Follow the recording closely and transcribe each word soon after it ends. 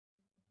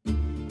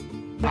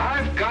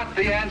I've got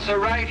the answer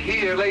right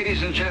here,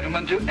 ladies and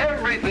gentlemen, to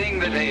everything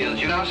that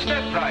ails you. Now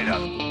step right up.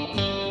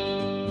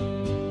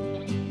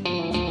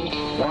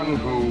 One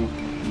who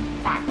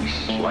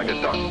acts like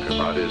a duck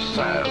about his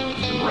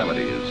salves and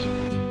remedies.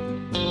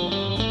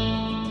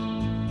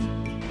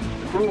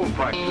 The cruel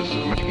practice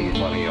of making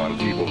money on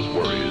people's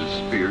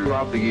worries feared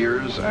throughout the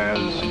years as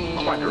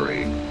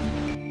quackery.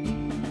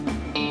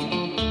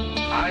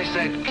 I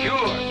said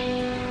cured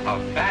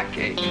of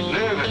backache,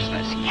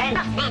 nervousness,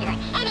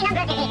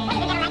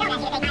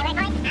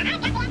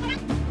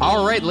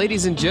 All right,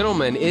 ladies and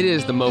gentlemen, it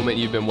is the moment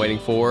you've been waiting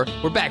for.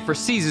 We're back for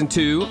season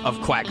 2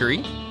 of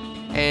Quackery,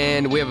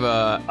 and we have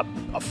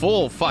a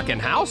full fucking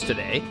house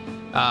today.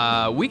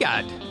 We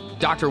got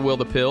Dr. Will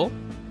the Pill,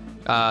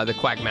 the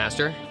Quack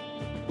Master.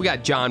 We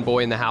got John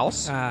Boy in the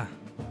house.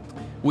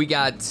 We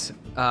got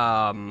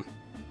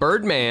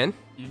Birdman,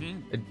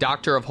 a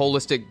doctor of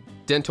holistic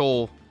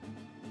dental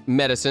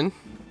medicine,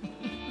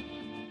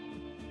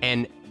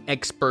 and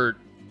expert.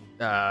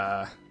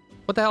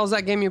 What the hell is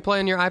that game you play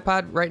on your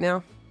iPod right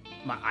now?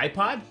 My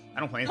iPod? I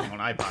don't play anything on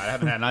iPod. I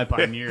haven't had an iPod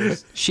in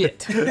years.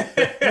 Shit.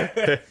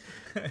 I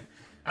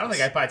don't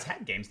think iPods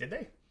had games, did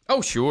they?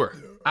 Oh, sure.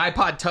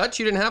 iPod Touch?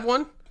 You didn't have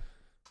one?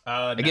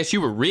 I guess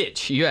you were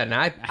rich. You had an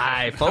iPhone.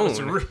 I was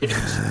rich.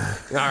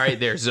 All right,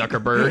 there,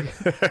 Zuckerberg.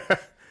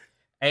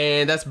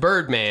 And that's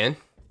Birdman.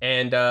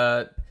 And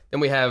then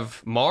we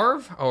have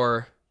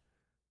Marvin.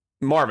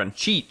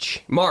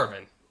 Cheech.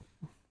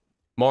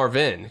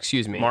 Marvin,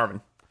 excuse me.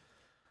 Marvin.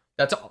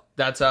 That's all.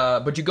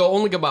 But you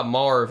only go by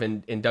Marv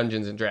in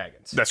Dungeons and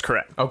Dragons. That's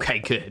correct. Okay,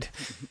 good.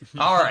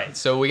 All right,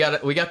 so we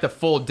got the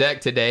full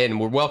deck today, and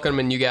we're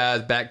welcoming you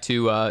guys back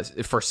to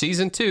for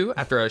season 2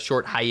 after a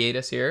short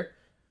hiatus here,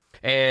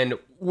 and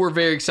we're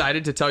very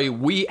excited to tell you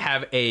we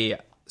have a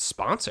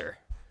sponsor.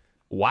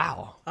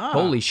 Wow,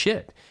 holy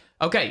shit.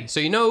 Okay,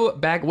 so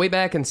way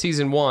back in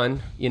season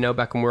 1,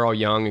 back when we were all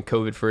young and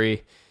COVID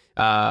free,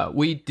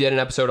 we did an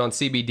episode on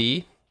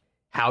CBD.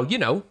 How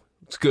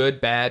it's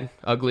good, bad,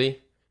 ugly.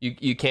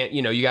 You can't,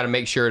 you got to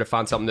make sure to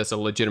find something that's a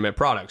legitimate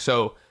product.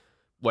 So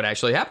what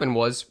actually happened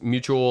was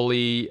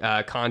mutually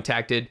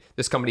contacted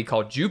this company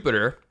called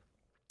Jupiter,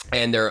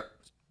 and they're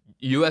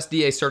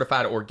USDA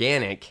certified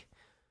organic,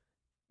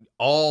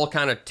 all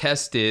kind of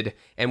tested,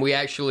 and we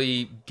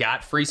actually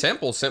got free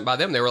samples sent by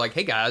them. They were like,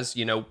 hey guys,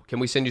 can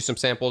we send you some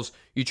samples?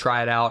 You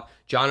try it out.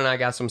 John and I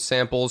got some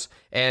samples,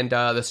 and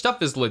the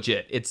stuff is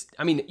legit.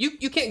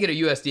 You can't get a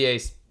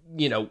USDA,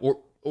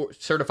 or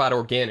certified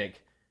organic,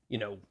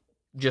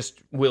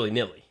 just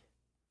willy-nilly,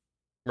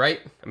 right?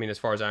 As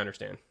far as I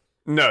understand.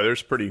 No,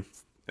 there's pretty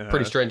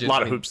stringent. A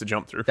lot of hoops to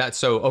jump through. That's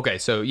so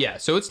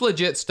it's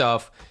legit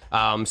stuff.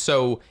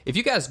 So if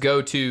you guys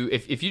go to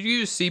if you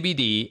use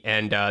CBD,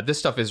 and this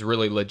stuff is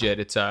really legit.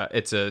 It's a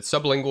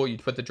sublingual. You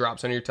put the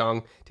drops on your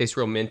tongue. Tastes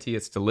real minty.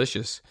 It's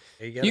delicious.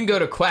 You can go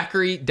to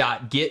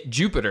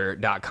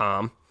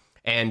quackery.getjupiter.com,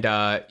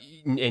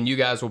 and you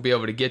guys will be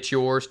able to get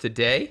yours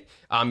today.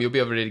 You'll be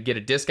able to get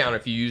a discount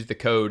if you use the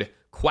code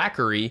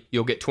Quackery.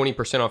 You'll get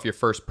 20% off your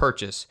first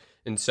purchase.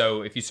 And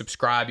so if you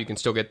subscribe, you can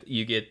still get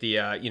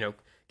the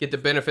get the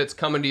benefits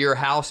coming to your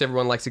house.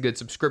 Everyone likes a good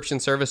subscription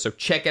service, so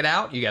check it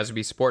out. You guys will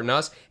be supporting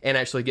us and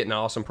actually getting an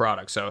awesome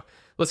product. So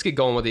let's get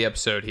going with the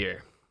episode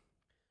here.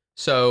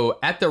 So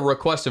at the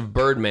request of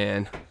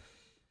Birdman,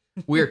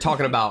 we are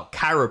talking about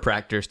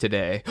chiropractors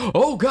today.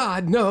 Oh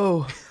God,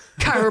 no.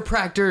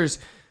 Chiropractors.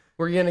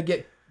 We're going to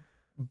get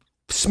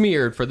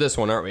smeared for this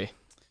one, aren't we?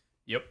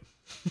 Yep.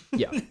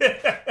 Yeah.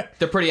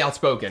 They're pretty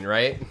outspoken,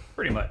 right?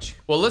 Pretty much.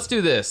 Well, let's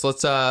do this.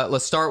 Let's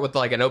start with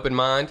like an open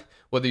mind.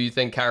 Whether you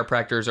think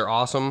chiropractors are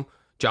awesome,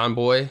 John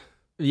Boy.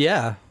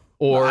 Yeah.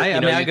 Or I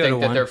think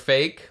that they're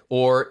fake,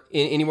 or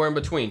anywhere in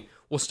between.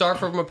 We'll start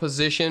from a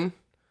position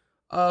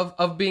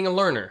of being a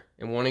learner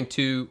and wanting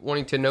to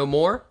know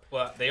more.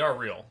 Well, they are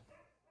real.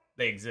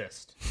 They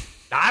exist.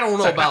 I don't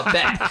know about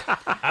that.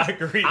 I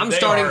agree. I'm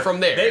starting from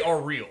there. They are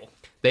real.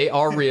 They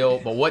are real,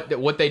 but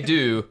what they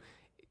do,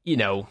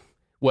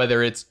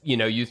 whether it's,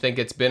 you think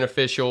it's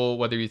beneficial,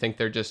 whether you think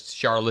they're just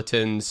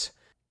charlatans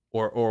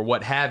or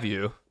what have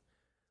you,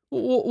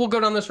 we'll go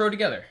down this road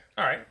together.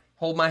 All right.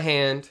 Hold my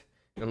hand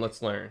and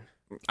let's learn.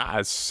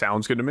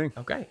 Sounds good to me.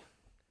 Okay.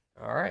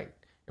 All right.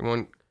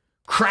 Everyone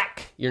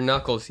crack your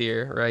knuckles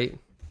here, right?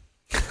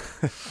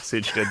 See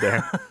what you did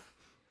there.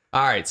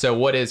 All right. So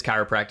what is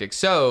chiropractic?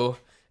 So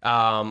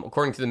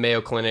according to the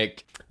Mayo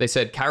Clinic, they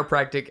said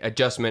chiropractic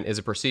adjustment is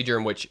a procedure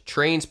in which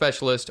trained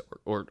specialists,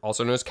 or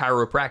also known as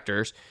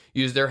chiropractors,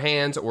 use their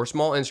hands or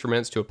small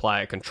instruments to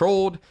apply a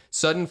controlled,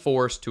 sudden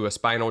force to a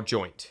spinal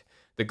joint.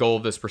 The goal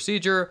of this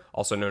procedure,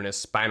 also known as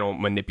spinal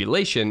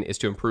manipulation, is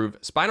to improve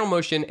spinal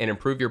motion and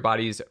improve your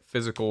body's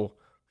physical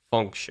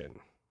function.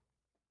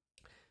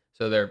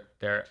 So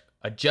they're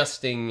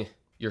adjusting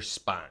your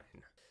spine.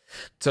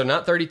 So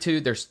not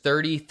 32, there's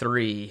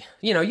 33.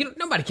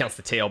 Nobody counts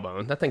the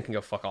tailbone. That thing can go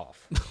fuck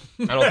off.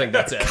 I don't think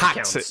that's it.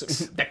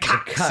 Coccyx. The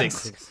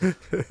coccyx.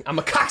 I'm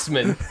a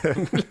coxman.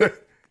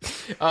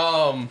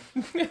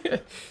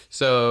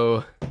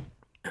 So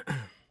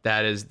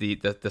that is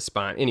the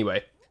spine.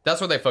 Anyway,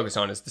 That's what they focus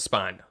on is the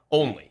spine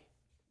only,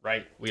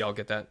 right? We all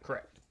get that?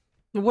 Correct.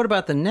 What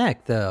about the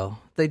neck, though?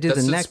 They do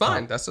That's the the neck spine.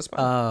 part. That's the spine.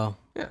 Oh.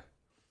 Yeah.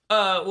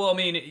 Well, I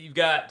mean, you've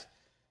got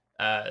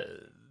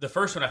the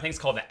first one. I think is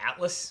called the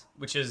atlas,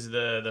 which is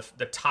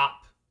the top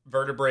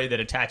vertebrae that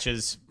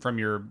attaches from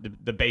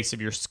the base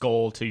of your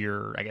skull to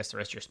your, I guess, the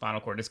rest of your spinal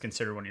cord. It's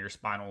considered one of your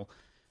spinal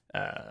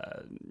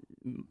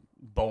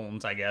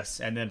bones, I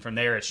guess. And then from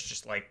there, it's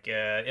just like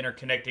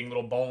interconnecting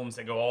little bones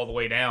that go all the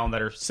way down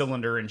that are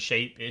cylinder in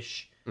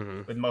shape-ish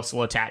with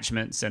muscle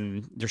attachments,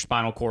 and your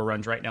spinal cord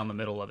runs right down the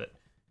middle of it.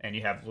 And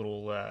you have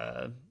little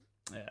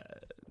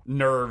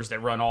nerves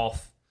that run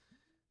off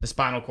the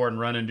spinal cord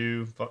and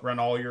run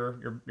all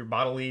your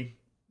bodily,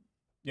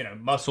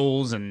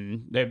 muscles,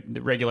 and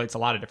it regulates a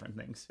lot of different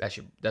things. That's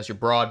your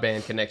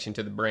broadband connection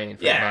to the brain.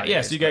 For the body.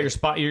 Yeah. So you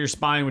got your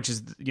spine, which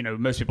is,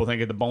 most people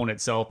think of the bone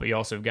itself, but you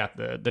also got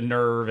the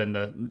nerve,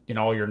 and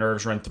all your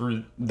nerves run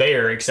through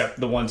there, except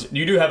the ones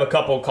you do have a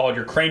couple called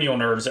your cranial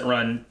nerves that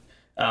run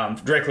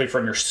directly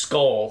from your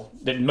skull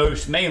that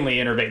mainly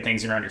innervate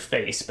things around your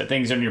face, but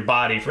things in your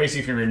body,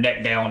 basically from your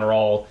neck down, are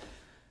all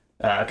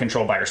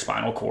controlled by your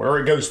spinal cord, or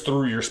it goes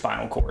through your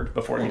spinal cord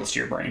before it gets to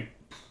your brain.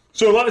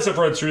 So a lot of stuff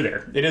runs through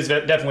there. It is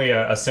definitely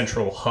a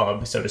central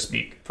hub, so to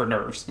speak, for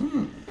nerves.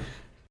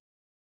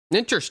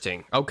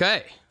 Interesting.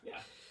 Okay. Yeah.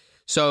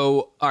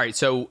 So, all right.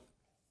 So,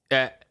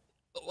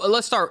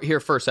 let's start here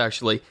first,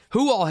 actually.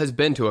 Who all has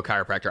been to a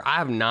chiropractor? I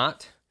have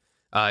not.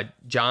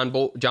 John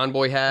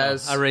Boy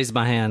has. I raised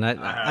my hand.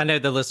 I know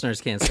the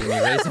listeners can't see me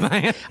raise my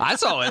hand. I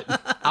saw it.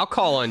 I'll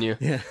call on you.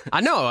 Yeah.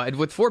 I know.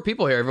 With 4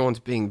 people here, everyone's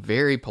being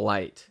very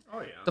polite. Oh,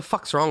 yeah. The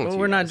fuck's wrong with Well, you?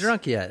 we're not guys?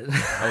 drunk yet.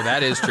 Oh,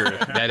 that is true.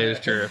 That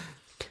is true.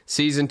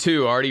 Season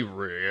 2 already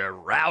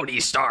rowdy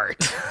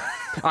start.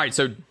 All right,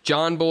 so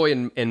John Boy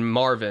and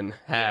Marvin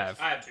have.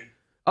 I have two.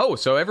 Oh,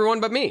 so everyone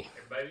but me.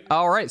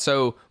 All right,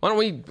 so why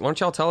don't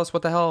y'all tell us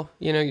what the hell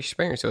your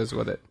experience was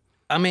with it?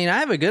 I mean, I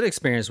have a good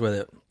experience with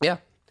it. Yeah.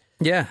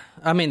 Yeah.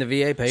 I mean, the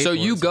VA pays So for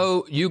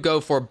it. you go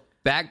for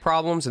back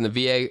problems and the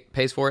VA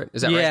pays for it?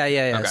 Is that right?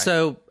 Yeah. Okay.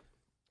 So,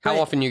 How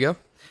often you go?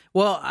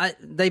 well,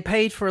 they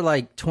paid for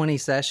like 20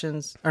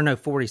 sessions, or no,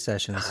 40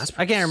 sessions.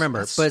 I can't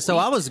remember. But so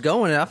I was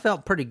going, and I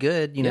felt pretty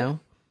good, you know.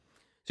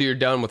 So you're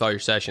done with all your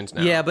sessions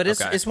now? Yeah, but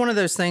Okay. it's one of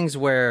those things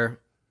where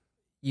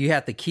you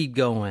have to keep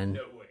going.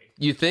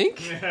 You think?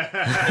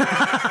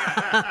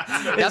 That's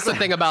the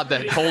thing about the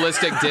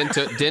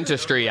holistic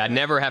dentistry. I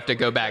never have to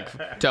go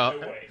back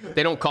to.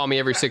 They don't call me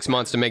every 6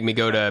 months to make me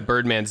go to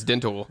Birdman's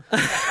Dental.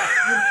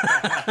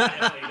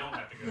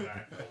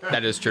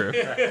 That is true.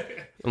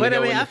 But I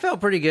mean, I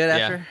felt pretty good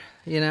after,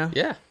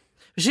 Yeah.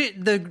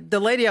 The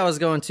lady I was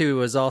going to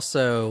was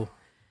also.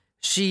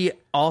 She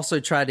also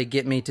tried to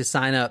get me to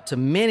sign up to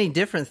many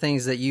different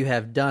things that you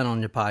have done on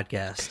your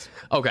podcast.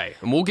 Okay,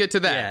 and we'll get to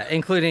that. Yeah,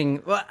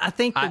 including, well, I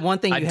think the one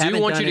thing you haven't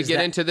want done you to is get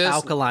that into this.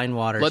 alkaline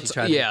water.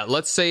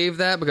 Let's save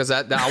that because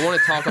I want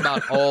to talk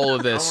about all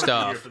of this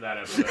stuff.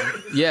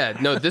 Yeah,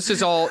 no, this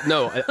is all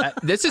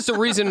this is the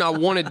reason I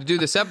wanted to do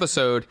this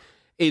episode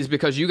is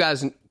because you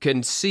guys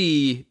can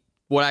see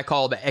what I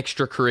call the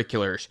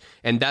extracurriculars,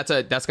 and that's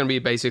going to be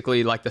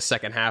basically like the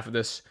second half of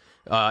this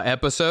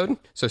episode.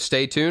 So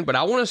stay tuned. But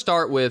I want to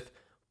start with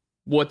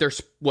what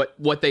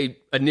they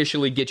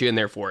initially get you in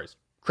there for is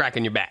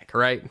cracking your back,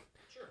 right?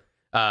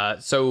 Sure.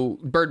 So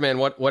Birdman,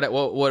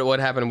 what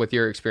happened with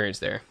your experience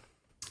there?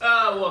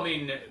 Well, I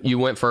mean, You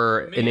went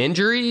for an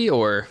injury,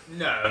 or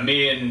no,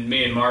 me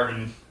and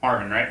Marvin,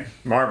 right?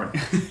 Marvin.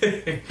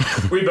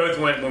 We both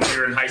went when we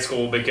were in high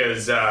school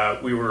because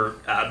we were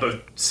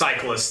both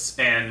cyclists,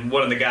 and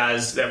one of the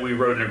guys that we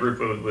rode in a group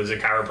with was a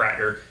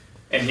chiropractor,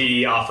 and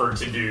he offered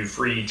to do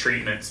free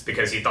treatments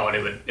because he thought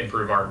it would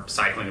improve our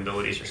cycling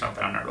abilities or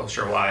something. I'm not real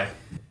sure why.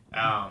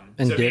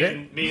 And so did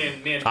it? Me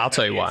and I'll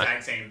tell you why.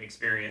 Exact same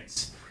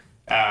experience,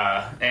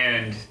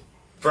 and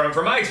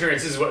from my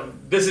experience,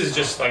 this is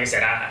just like I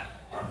said.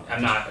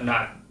 I'm not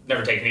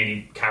never taken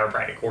any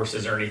chiropractic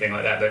courses or anything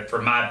like that. But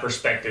from my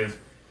perspective,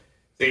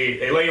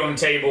 they lay you on the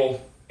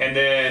table and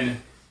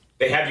then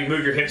they have you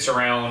move your hips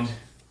around,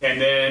 and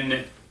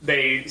then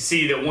they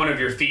see that one of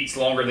your feet's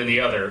longer than the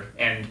other,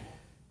 and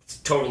it's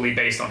totally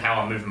based on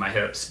how I'm moving my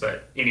hips.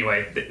 But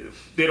anyway,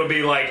 it'll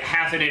be like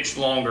half an inch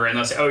longer, and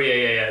they'll say, "Oh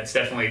yeah, it's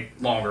definitely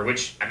longer."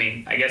 Which I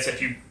mean, I guess if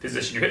you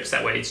position your hips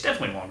that way, it's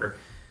definitely longer.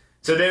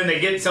 So then they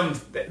get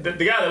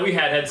the guy that we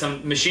had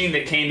some machine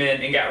that came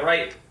in and got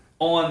right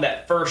on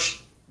that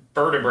first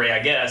vertebrae, I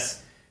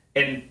guess,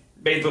 and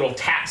made little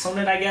taps on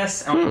it, I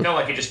guess. I felt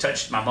like it just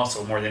touched my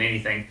muscle more than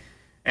anything.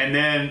 And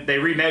then they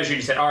remeasured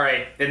and said, all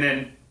right. And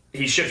then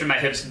he shifted my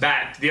hips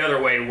back the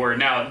other way where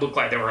now it looked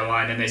like they were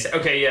aligned. And they said,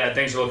 okay, yeah,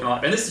 things are looking a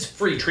lot. And this is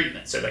free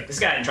treatment. So like this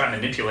guy didn't try to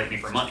manipulate me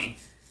for money.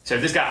 So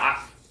this guy,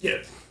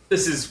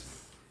 this is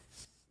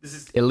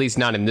at least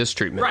not in this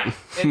treatment, right?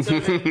 And so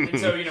and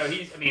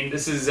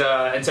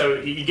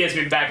so he gets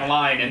me back in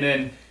line, and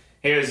then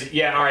he goes,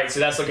 yeah, all right, so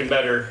that's looking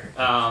better.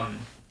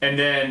 And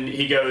then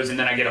he goes, and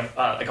then I get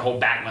a whole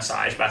back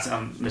massage by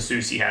some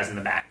masseuse he has in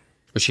the back.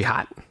 Was she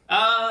hot?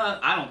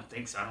 I don't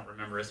think so. I don't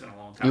remember. It's been a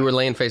long time. You were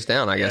laying face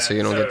down, I guess, so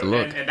you don't get the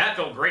look. And that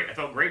felt great. I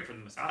felt great for the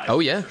massage. Oh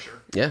yeah, for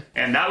sure. Yeah.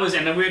 And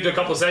then we did a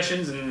couple of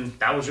sessions, and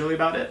that was really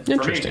about it for me.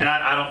 Interesting. And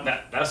I don't.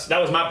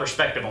 That was my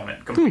perspective on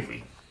it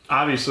completely.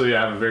 Obviously,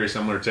 I have a very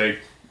similar take,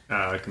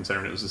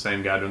 considering it was the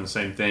same guy doing the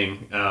same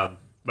thing.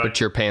 But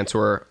your pants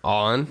were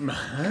on.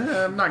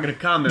 I'm not going to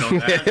comment on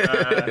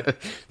that.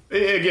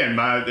 Again,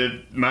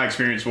 my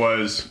experience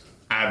was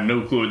I have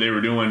no clue what they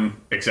were doing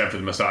except for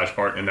the massage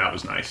part, and that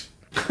was nice.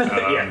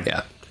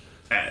 Yeah.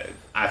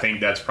 I think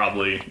that's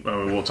probably,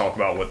 we'll talk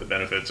about what the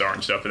benefits are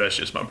and stuff, but that's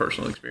just my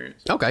personal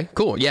experience. Okay,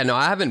 cool. Yeah, no,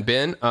 I haven't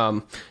been.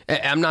 I'm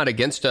not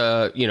against,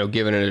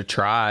 giving it a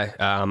try.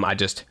 I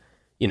just,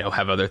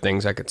 have other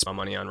things I could spend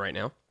money on right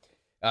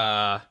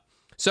now.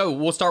 So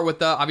we'll start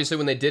with, obviously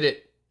when they did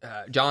it,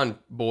 John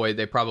Boy,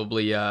 they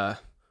probably,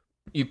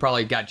 you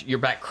probably got your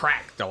back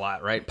cracked a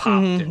lot, right?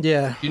 Popped.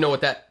 Yeah. Do you know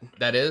what that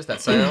is,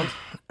 that sound?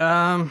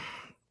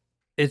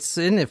 It's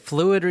in it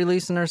fluid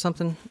releasing or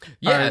something.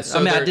 Yeah, or, so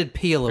I did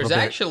pee a little bit.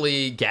 There's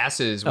actually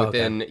gases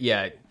within,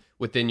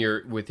 within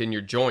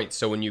your joints.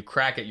 So when you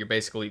crack it, you're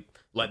basically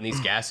letting these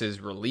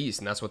gases release,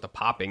 and that's what the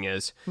popping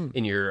is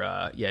in your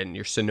in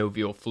your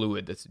synovial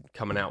fluid that's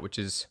coming out, which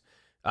is,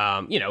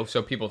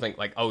 so people think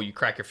like, oh, you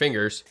crack your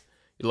fingers,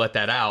 you let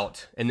that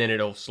out, and then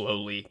it'll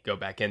slowly go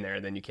back in there,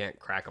 and then you can't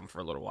crack them for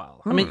a little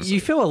while. I mean,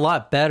 you feel a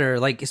lot better,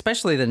 like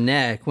especially the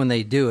neck when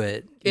they do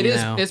it.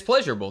 It's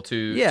pleasurable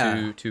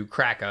to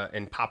crack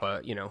and pop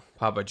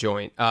a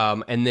joint.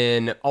 And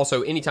then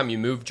also anytime you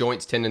move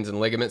joints, tendons, and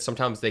ligaments,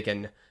 sometimes they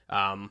can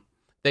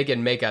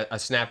make a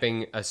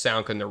snapping a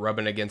sound when they're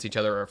rubbing against each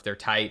other, or if they're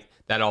tight,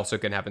 that also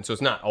can happen. So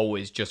it's not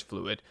always just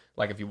fluid.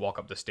 Like if you walk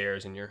up the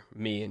stairs and your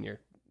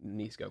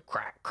knees go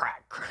crack,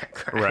 crack, crack,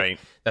 crack. Right.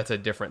 That's a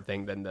different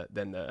thing than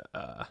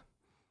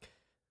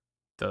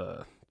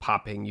the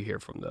popping you hear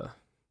from the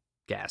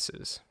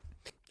gases.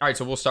 All right,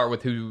 so we'll start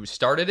with who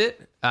started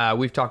it.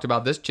 We've talked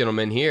about this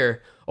gentleman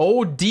here,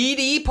 old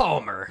D.D.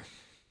 Palmer.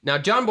 Now,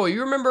 John Boy,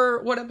 you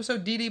remember what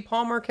episode D.D.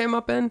 Palmer came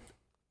up in?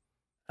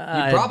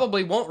 You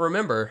probably won't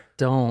remember.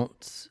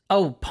 Don't.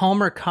 Oh,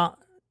 Palmer.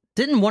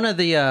 Didn't one of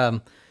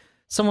the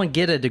someone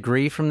get a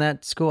degree from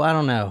that school? I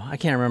don't know. I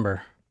can't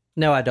remember.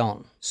 No, I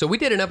don't. So we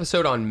did an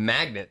episode on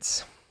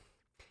magnets,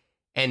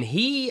 and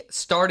he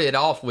started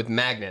off with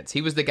magnets.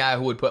 He was the guy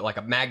who would put like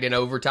a magnet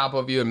over top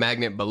of you, a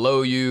magnet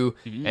below you,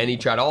 and he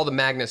tried all the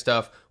magnet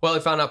stuff. Well, he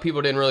found out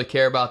people didn't really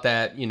care about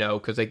that,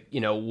 because they,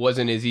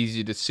 wasn't as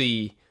easy to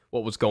see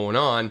what was going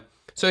on.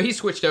 So he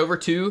switched over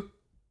to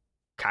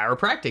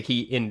chiropractic.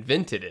 He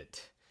invented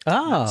it,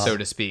 so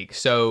to speak.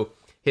 So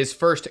his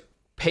first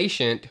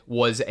patient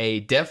was a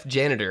deaf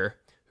janitor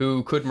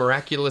who could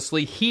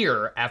miraculously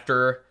hear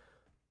after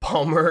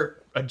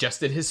Palmer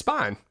adjusted his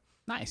spine.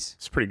 Nice.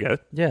 It's pretty good.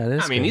 Yeah, it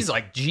is. I mean, he's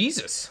like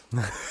Jesus.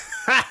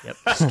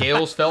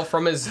 Scales fell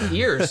from his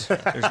ears.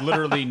 There's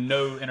literally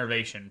no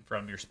innervation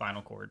from your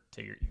spinal cord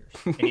to your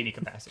ears in any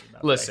capacity.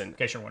 Listen, in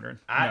case you're wondering.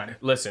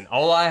 Listen,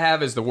 all I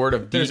have is the word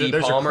of D.D.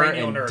 Palmer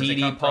and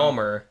D.D.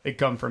 Palmer. They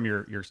come from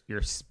your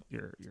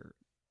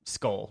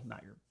skull,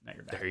 not your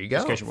back. There you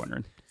go. In case you're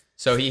wondering.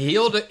 So he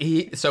healed.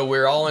 So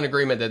we're all in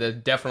agreement that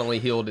it definitely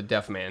healed a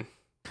deaf man.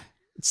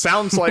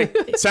 Sounds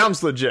legit.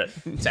 Sounds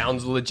legit.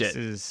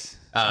 Sounds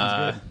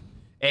good.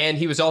 And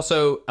he was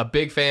also a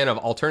big fan of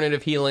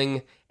alternative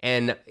healing,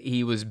 and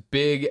he was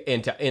big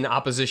in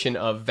opposition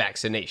of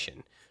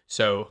vaccination.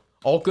 So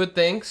all good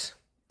things.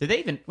 Did they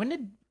even when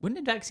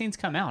did vaccines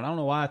come out? I don't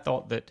know why I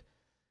thought that.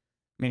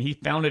 I mean, he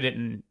founded it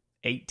in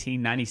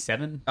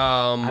 1897.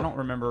 I don't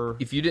remember.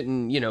 If you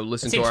didn't,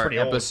 listen to our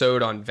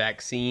episode on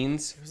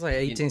vaccines, it was like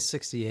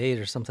 1868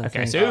 or something.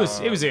 Okay, so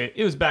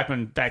it was back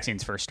when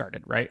vaccines first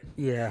started, right?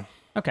 Yeah.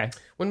 Okay.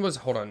 When was?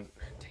 Hold on.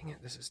 Dang it!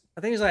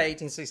 I think it was like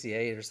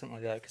 1868 or something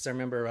like that. Because I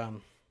remember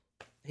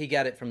he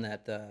got it from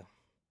that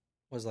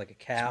was like a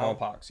cow.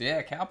 Smallpox.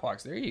 Yeah,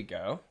 cowpox. There you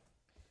go.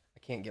 I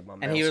can't get my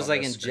mouse. And he was on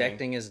like this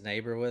injecting screen. his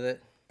neighbor with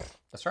it.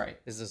 That's right.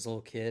 Is this little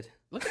kid?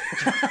 Look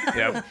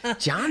at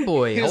John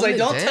Boy. He was like,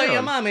 "Don't tell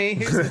your mommy."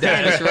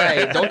 That's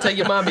right. Don't tell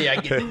your mommy.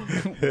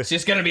 It's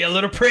just gonna be a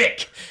little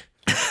prick.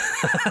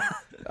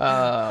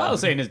 I will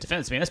say in his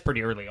defense, man, that's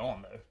pretty early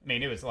on though. I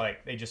mean, it was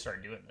like they just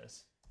started doing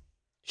this.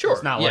 Sure.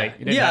 It's not like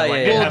it didn't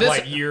have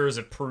like years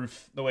of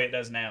proof the way it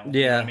does now. Yeah.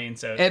 You know what I mean,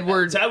 so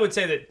Edward. So I would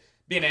say that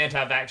being an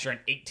anti-vaxxer in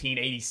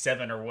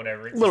 1887 or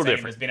whatever, it's a little the same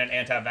different as being an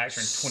anti-vaxxer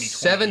in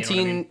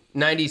 2020.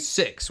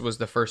 1796 was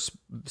the first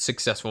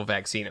successful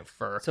vaccine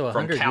from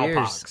 100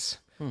 cowpox.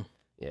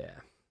 Yeah.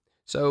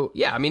 So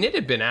yeah, I mean, it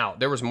had been out.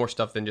 There was more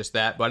stuff than just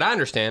that, but I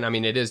understand. I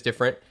mean, it is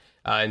different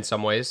in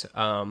some ways.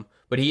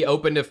 But he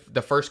opened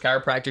the first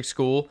chiropractic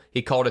school.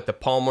 He called it the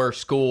Palmer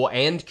School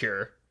and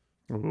Cure.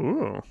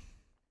 Ooh.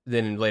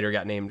 Then later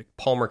got named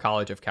Palmer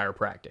College of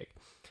Chiropractic.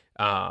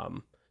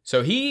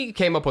 So he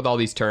came up with all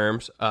these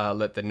terms.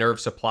 That the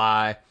nerve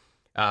supply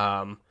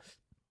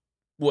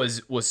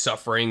was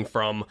suffering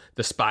from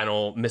the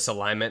spinal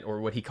misalignment,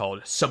 or what he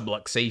called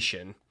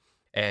subluxation,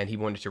 and he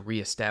wanted to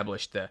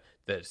reestablish the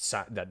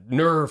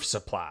nerve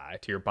supply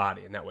to your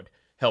body, and that would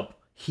help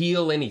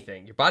heal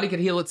anything. Your body could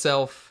heal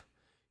itself.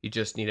 You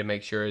just need to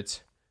make sure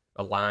it's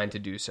aligned to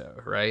do so,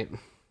 right?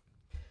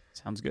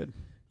 Sounds good.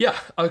 Yeah.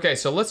 Okay.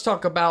 So let's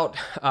talk about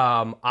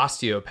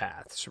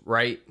osteopaths,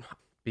 right?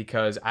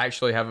 Because I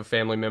actually have a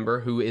family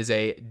member who is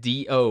a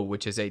DO,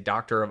 which is a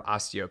doctor of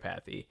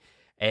osteopathy.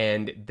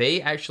 And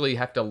they actually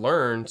have to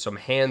learn some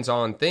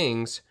hands-on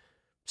things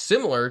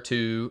similar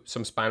to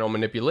some spinal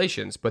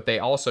manipulations, but they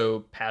also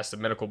pass the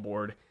medical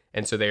board.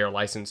 And so they are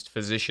licensed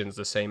physicians,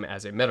 the same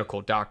as a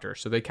medical doctor.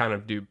 So they kind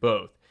of do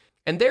both.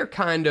 And they're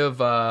kind of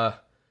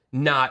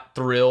not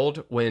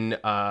thrilled when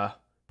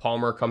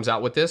Palmer comes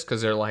out with this,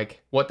 because they're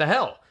like, what the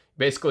hell?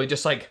 Basically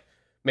just like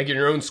making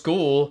your own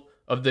school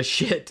of the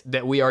shit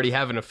that we already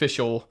have an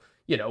official,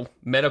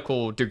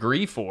 medical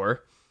degree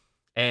for,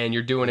 and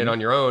you're doing it on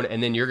your own,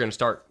 and then you're going to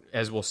start,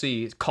 as we'll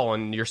see,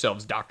 calling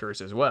yourselves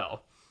doctors as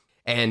well.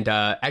 And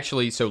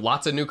actually, so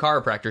lots of new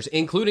chiropractors,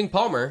 including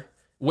Palmer,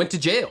 went to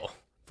jail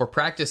for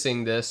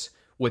practicing this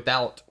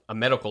without a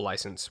medical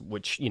license,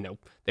 which,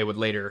 they would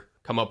later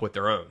come up with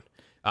their own.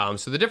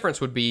 So the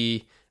difference would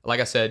be, like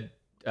I said,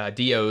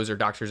 DOs, or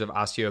doctors of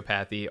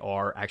osteopathy,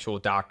 are actual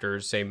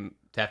doctors,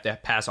 have to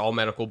pass all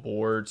medical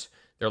boards.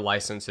 They're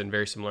licensed and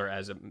very similar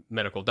as a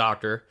medical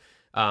doctor.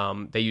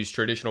 They use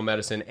traditional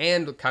medicine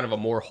and kind of a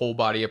more whole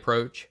body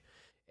approach.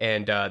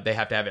 And they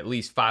have to have at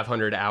least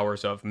 500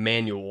 hours of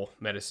manual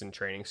medicine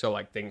training. So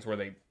like things where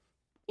they,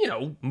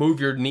 move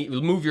your knee,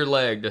 move your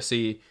leg to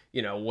see,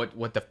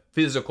 what the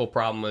physical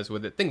problem is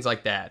with it, things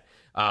like that.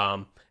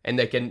 And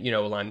they can,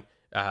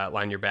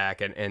 line your back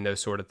and those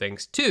sort of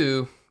things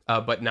too,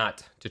 but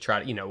not to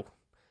try to,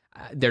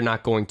 they're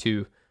not going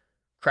to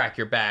crack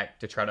your back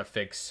to try to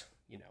fix,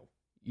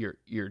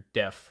 your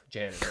deaf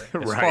janitor,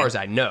 as Right. far as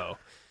I know.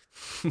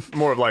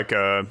 More of like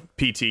a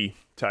PT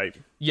type.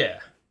 Yeah.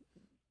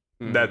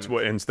 That's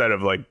what, instead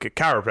of like a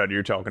chiropractor,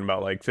 you're talking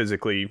about like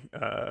physically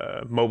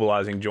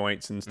mobilizing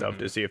joints and stuff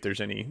to see if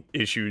there's any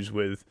issues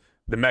with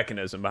the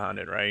mechanism behind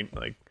it, right?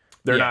 Like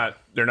they're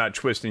not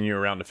twisting you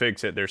around to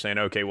fix it. They're saying,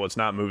 okay, well, it's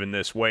not moving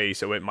this way,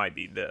 so it might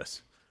be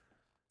this.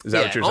 Is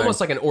that what you're almost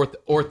saying? like an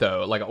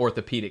ortho, like an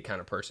orthopedic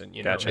kind of person,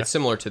 Gotcha. It's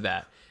similar to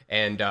that.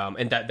 And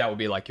that would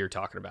be like you're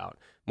talking about,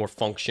 more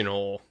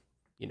functional,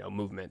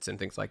 movements and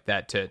things like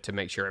that to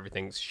make sure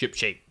everything's ship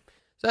shape.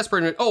 So that's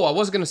pretty much. Oh, I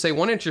was going to say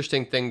one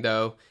interesting thing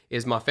though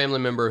is my family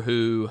member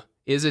who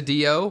is a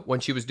DO, when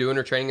she was doing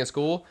her training in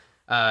school,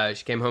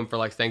 she came home for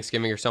like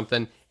Thanksgiving or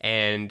something,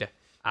 and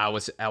I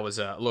was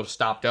a little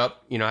stopped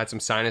up, I had some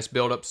sinus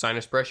buildup,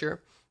 sinus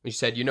pressure. And she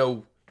said,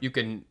 you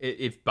can,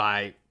 if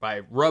by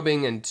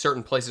rubbing in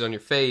certain places on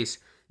your face,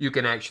 you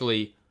can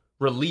actually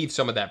relieve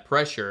some of that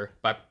pressure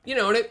by,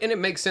 and it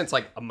makes sense,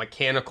 like a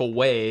mechanical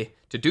way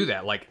to do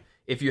that. Like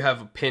if you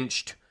have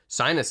pinched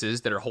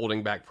sinuses that are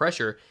holding back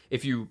pressure,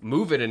 if you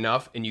move it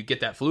enough and you get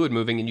that fluid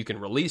moving and you can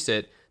release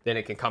it, then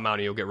it can come out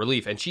and you'll get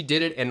relief. And she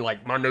did it, and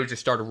like my nose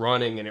just started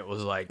running, and it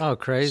was like, Oh,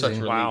 crazy. such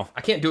relief. Wow.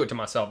 I can't do it to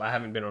myself. I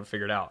haven't been able to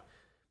figure it out,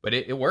 but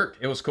it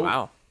worked. It was cool.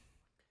 Wow.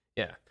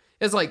 Yeah.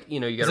 It's like,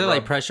 you Is gotta it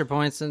like rub- pressure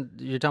points and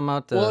you're talking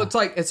about? well,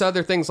 it's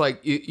other things like,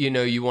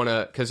 you want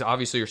to, because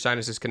obviously your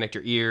sinuses connect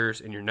your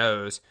ears and your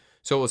nose.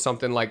 So it was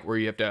something like where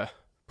you have to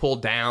pull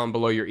down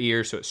below your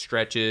ear so it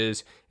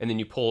stretches, and then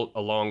you pull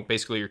along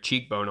basically your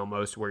cheekbone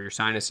almost where your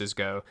sinuses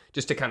go,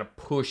 just to kind of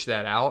push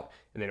that out,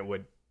 and then it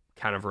would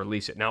kind of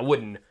release it. Now it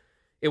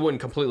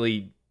wouldn't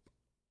completely,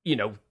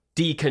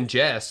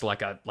 decongest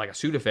like a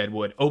Sudafed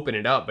would, open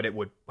it up, but it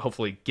would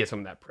hopefully get some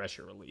of that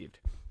pressure relieved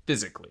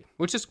physically,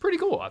 which is pretty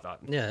cool, I thought.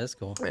 Yeah, that's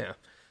cool. Yeah.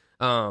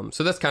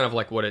 So that's kind of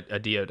like what a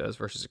DO does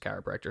versus a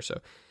chiropractor. So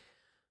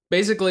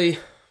basically,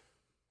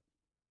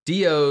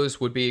 DOs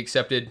would be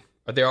accepted.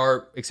 There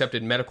are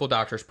accepted medical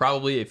doctors.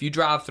 Probably if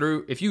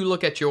you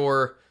look at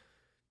your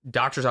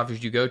doctor's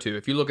office you go to,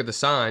 if you look at the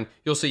sign,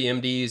 you'll see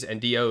MDs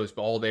and DOs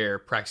all there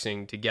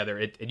practicing together.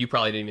 And you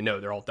probably didn't even know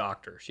they're all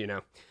doctors,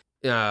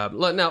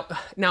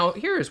 Now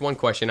here is one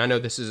question. I know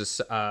this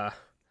is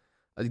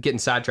getting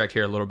sidetracked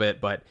here a little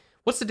bit, but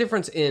what's the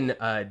difference in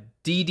a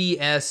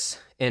DDS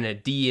and a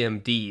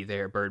DMD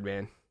there,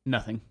 Birdman?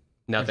 Nothing.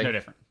 Nothing? There's no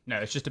different. No,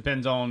 it just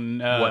depends on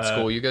What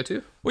school you go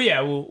to? Well,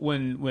 yeah. Well,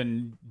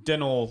 when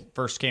dental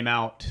first came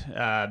out,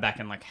 back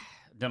in like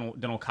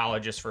dental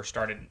colleges first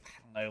started,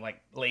 I don't know,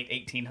 like late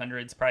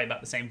 1800s, probably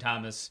about the same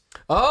time as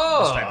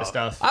Oh, this type of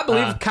stuff. I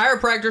believe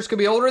chiropractors could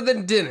be older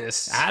than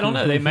dentists. I don't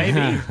know. They may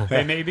be.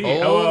 They may be.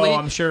 Holy-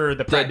 I'm sure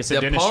the practice the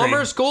of dentistry.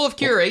 Palmer School of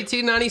Cure,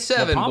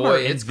 1897. Boy,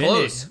 it's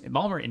close.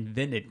 Palmer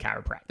invented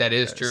chiropractic. That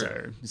is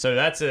true. So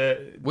that's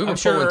a. We were I'm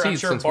sure, pulling I'm teeth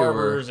sure since we were-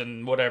 barbers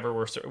and whatever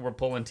were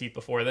pulling teeth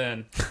before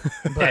then.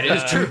 That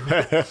is true.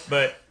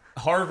 But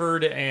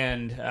Harvard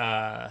and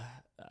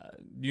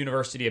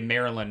University of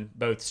Maryland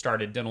both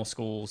started dental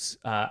schools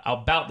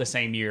about the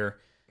same year,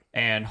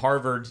 and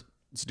Harvard's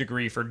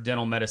degree for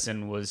dental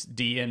medicine was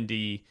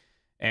DMD,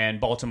 and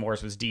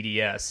Baltimore's was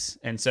DDS.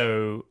 And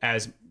so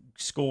as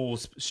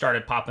schools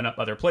started popping up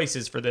other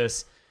places for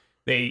this,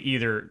 they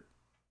either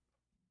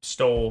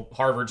stole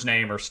Harvard's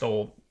name or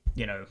stole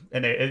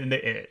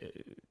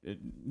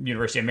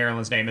University of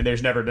Maryland's name, and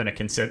there's never been a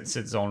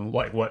consensus on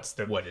what's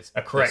a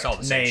correct all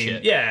the same name.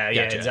 shit. Yeah,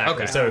 Gotcha.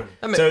 exactly. Okay.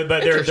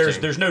 But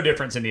Interesting. there's no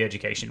difference in the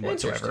education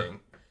whatsoever. Interesting.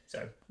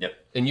 So, yep.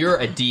 And you're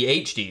a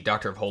DHD,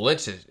 Doctor of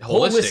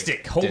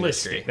Holistic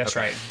Dentistry. That's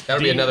right.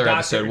 That'll be another Doctor,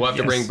 episode. We'll have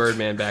to yes. bring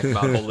Birdman back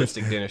about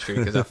holistic dentistry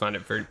because I find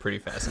it pretty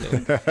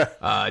fascinating.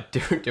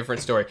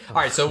 Different story. All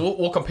right, so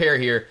we'll compare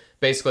here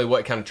basically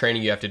what kind of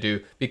training you have to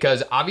do,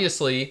 because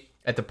obviously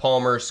at the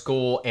Palmer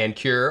School and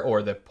Cure,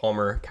 or the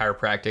Palmer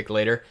Chiropractic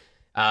later,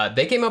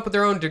 they came up with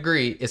their own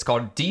degree. It's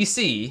called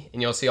DC,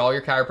 and you'll see all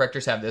your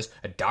chiropractors have this,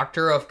 a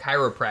Doctor of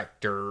Chiropractic,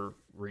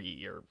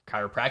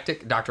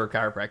 Doctor of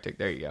Chiropractic.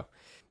 There you go.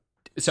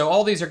 So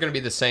all these are going to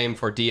be the same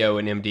for DO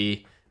and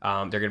MD.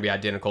 They're going to be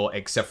identical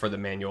except for the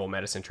manual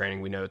medicine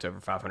training. We know it's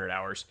over 500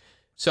 hours.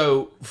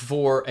 So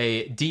for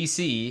a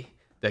DC,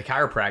 the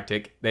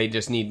chiropractic, they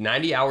just need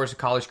 90 hours of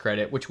college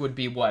credit, which would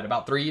be what,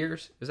 about 3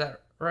 years? Is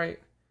that right?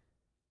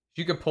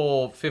 You could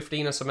pull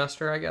 15 a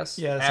semester, I guess.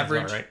 Yeah, that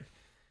average. sounds about right.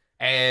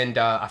 And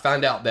I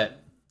found out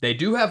that they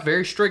do have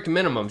very strict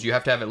minimums. You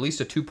have to have at least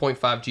a 2.5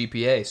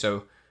 GPA.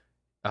 So,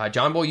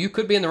 John Boy, you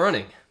could be in the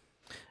running.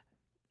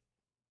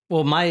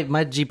 Well, my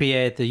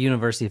GPA at the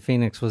University of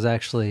Phoenix was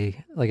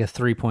actually like a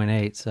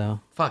 3.8, so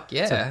Fuck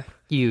yeah.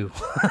 you.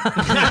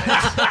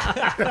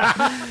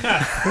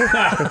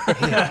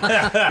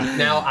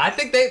 Now, I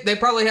think they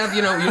probably have,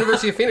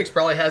 University of Phoenix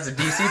probably has a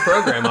DC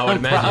program, I would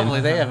imagine.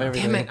 Probably they have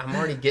everything. Damn it, I'm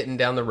already getting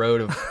down the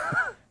road of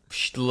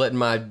letting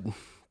my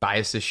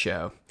biases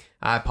show.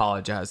 I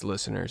apologize,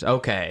 listeners.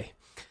 Okay.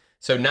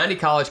 So 90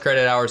 college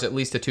credit hours, at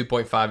least a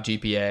 2.5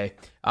 GPA.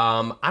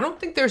 I don't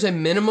think there's a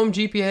minimum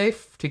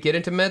GPA to get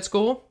into med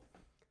school.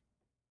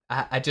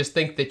 I just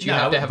think that you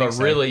have to have a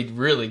really,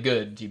 really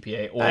good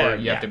GPA, or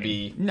you have to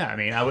be... No, I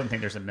mean, I wouldn't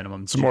think there's a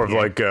minimum. It's more of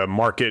like a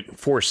market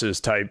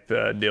forces type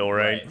deal,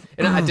 right?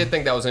 And I did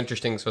think that was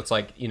interesting. So it's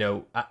like,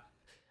 I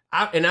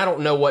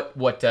don't know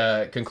what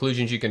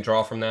conclusions you can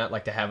draw from that,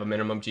 like to have a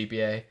minimum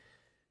GPA.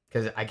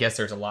 Because I guess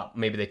there's a lot,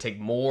 maybe they take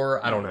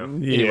more. I don't know.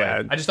 Anyway,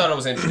 Yeah. I just thought it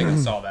was interesting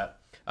and saw that.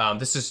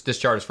 This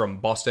chart is from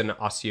Boston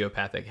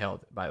Osteopathic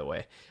Health, by the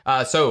way.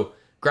 So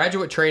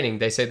graduate training,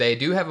 they say they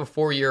do have a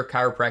 4-year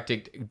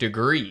chiropractic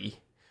degree,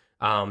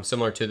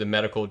 similar to the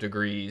medical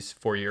degrees,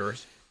 4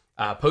 years.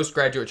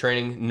 Postgraduate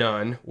training,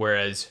 none,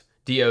 whereas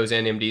DOs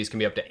and MDs can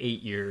be up to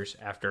 8 years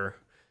after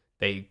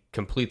they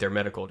complete their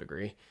medical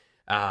degree.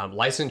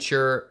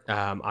 Licensure,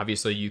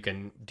 obviously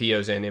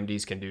DOs and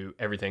MDs can do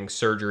everything.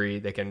 Surgery,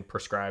 they can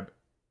prescribe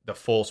the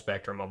full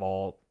spectrum of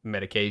all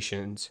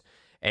medications.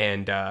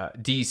 And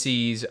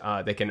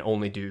DCs, they can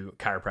only do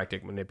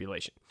chiropractic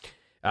manipulation.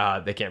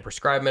 They can't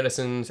prescribe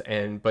medicines,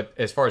 but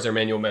as far as their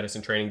manual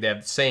medicine training, they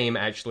have the same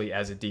actually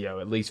as a DO,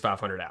 at least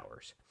 500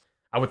 hours.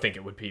 I would think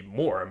it would be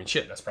more. I mean,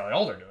 shit, that's probably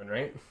all they're doing,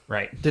 right?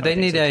 Right. Do they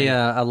need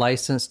a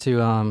license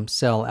to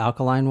sell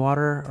alkaline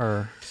water,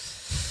 or?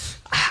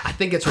 I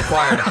think it's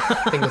required.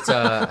 I think it's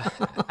a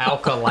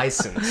Alka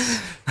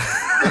license.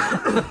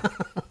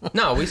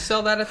 No, we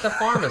sell that at the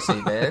pharmacy,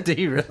 man. Do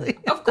you really?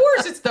 Of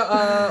course, it's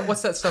the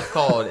what's that stuff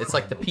called? It's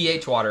like the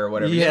pH water or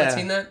whatever. You Yeah. haven't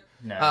seen that?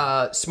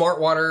 No.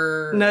 Smart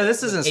water. No,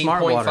 this isn't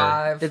smart 8.5.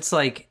 water.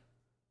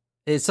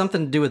 It's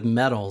something to do with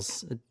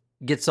metals. It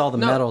gets all the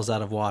metals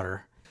out of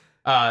water.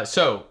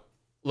 So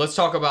let's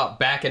talk about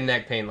back and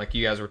neck pain, like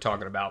you guys were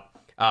talking about.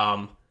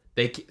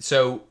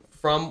 So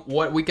from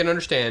what we can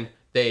understand,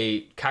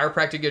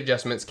 chiropractic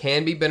adjustments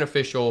can be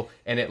beneficial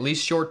and at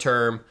least short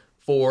term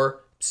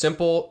for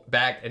simple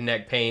back and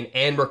neck pain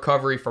and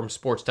recovery from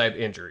sports type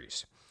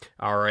injuries.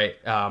 All right.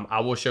 I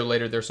will show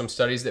later. There's some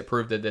studies that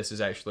prove that this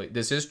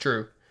is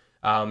true.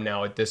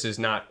 Now, this is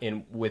not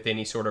with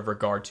any sort of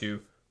regard to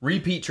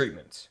repeat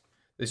treatments.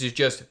 This is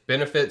just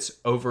benefits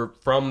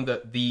from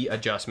the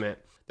adjustment.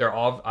 There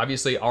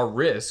obviously are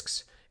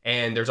risks,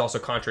 and there's also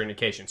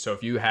contraindications. So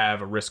if you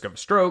have a risk of a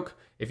stroke,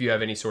 if you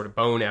have any sort of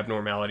bone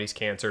abnormalities,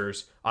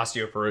 cancers,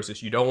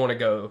 osteoporosis, you don't want to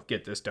go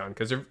get this done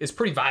because it's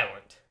pretty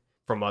violent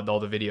from all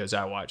the videos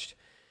I watched.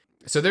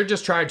 So they're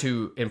just trying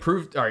to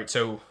improve. All right,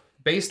 so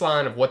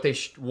baseline of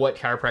what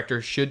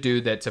chiropractors should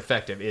do that's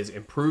effective is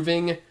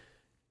improving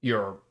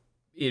your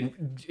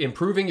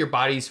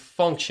body's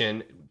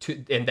function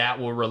and that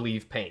will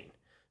relieve pain.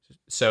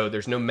 So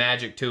there's no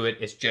magic to it.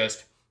 It's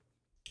just,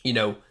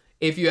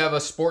 if you have a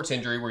sports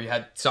injury where you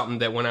had something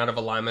that went out of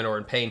alignment or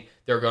in pain,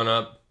 they're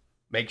gonna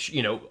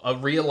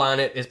realign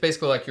it. It's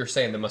basically like you're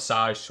saying, the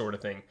massage sort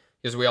of thing,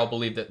 because we all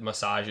believe that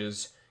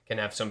massages can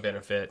have some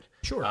benefit,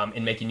 Sure,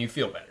 in making you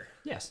feel better.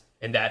 Yes,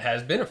 and that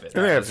has benefit.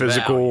 And they have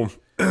physical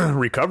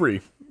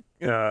recovery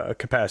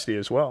capacity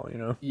as well.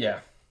 Yeah,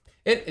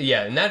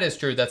 and that is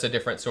true. That's a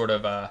different sort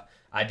of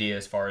idea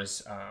as far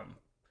as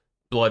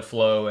blood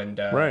flow and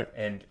right.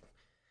 And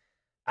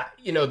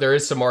there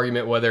is some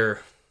argument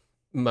whether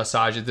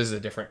massages. This is a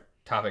different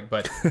topic,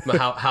 but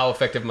how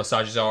effective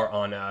massages are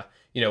on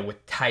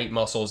with tight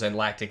muscles and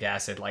lactic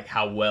acid, like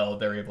how well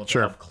they're able to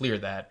help clear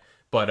that.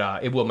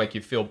 But it will make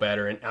you feel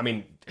better. And I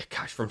mean,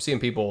 gosh, from seeing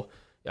people,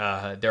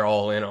 they're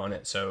all in on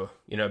it. So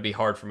it'd be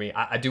hard for me.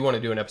 I do want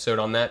to do an episode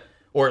on that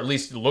or at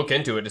least look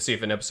into it to see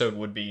if an episode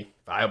would be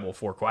viable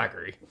for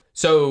quackery.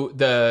 So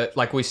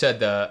like we said,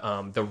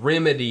 the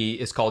remedy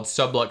is called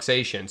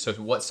subluxation. So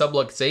what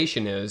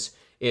subluxation is,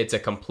 it's a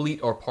complete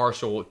or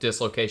partial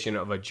dislocation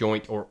of a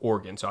joint or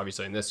organ. So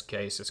obviously in this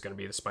case, it's going to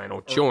be the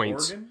spinal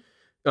joints.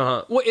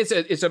 Well,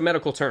 it's a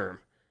medical term.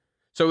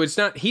 So it's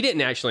not, he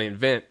didn't actually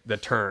invent the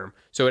term.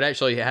 So it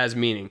actually has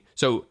meaning.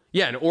 So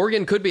yeah, an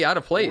organ could be out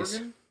of place.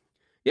 Organ?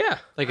 Yeah.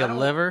 Like a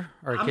liver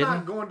or a kidney? I'm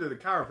not going to the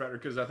chiropractor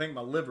because I think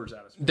my liver's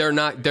out of space.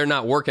 They're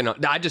not working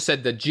on, I just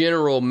said the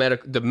general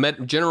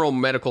general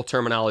medical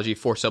terminology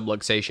for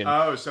subluxation.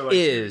 Oh, so like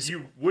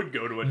you would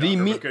go to a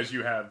doctor because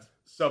you have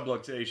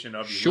subluxation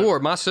of your Sure, liver.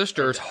 My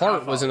sister's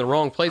heart was in the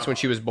wrong place when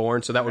she was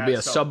born, so that would be a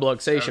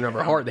subluxation of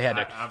her heart. They had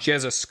to, she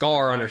has a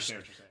scar on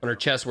her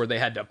chest where they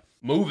had to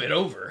move it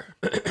over,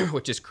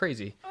 which is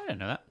crazy. I didn't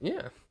know that.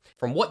 Yeah.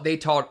 From what they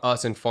taught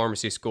us in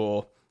pharmacy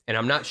school, and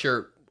I'm not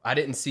sure,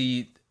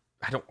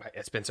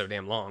 it's been so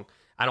damn long.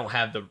 I don't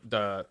have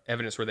the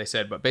evidence where they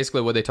said, but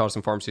basically what they taught us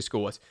in pharmacy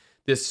school was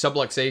this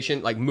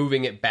subluxation, like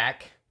moving it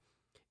back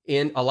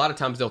in. A lot of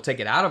times they'll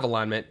take it out of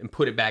alignment and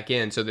put it back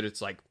in so that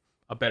it's like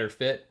a better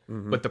fit.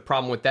 Mm-hmm. But the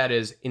problem with that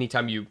is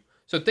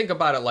so think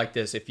about it like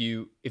this. If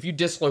you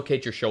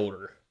dislocate your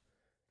shoulder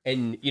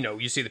and,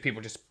 you see the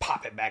people just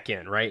pop it back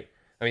in, right?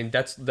 I mean,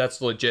 that's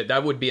legit.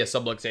 That would be a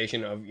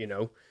subluxation of,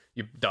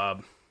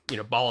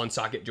 the ball and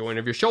socket joint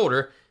of your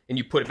shoulder, and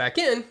you put it back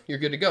in, you're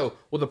good to go.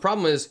 Well, the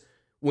problem is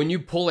when you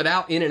pull it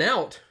out in and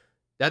out,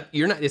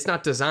 it's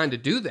not designed to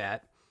do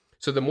that.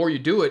 So the more you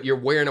do it, you're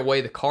wearing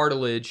away the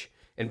cartilage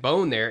and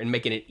bone there and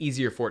making it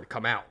easier for it to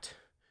come out.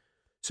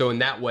 So in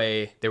that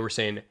way, they were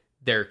saying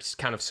they're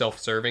kind of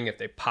self-serving. If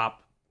they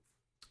pop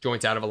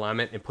joints out of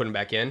alignment and put them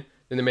back in,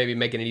 then they're maybe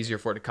making it easier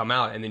for it to come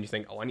out. And then you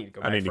think, I need to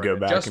go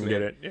back and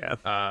get it.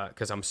 Yeah.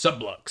 Because I'm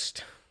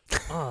subluxed.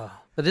 Oh,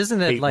 but isn't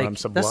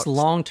that that's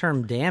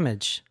long-term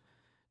damage?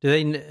 Do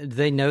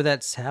they know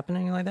that's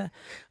happening like that?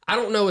 I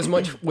don't know as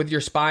much with your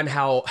spine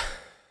how,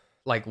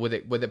 like with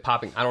it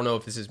popping. I don't know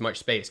if this is much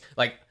space.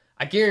 Like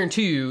I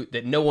guarantee you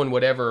that no one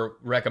would ever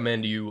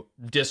recommend you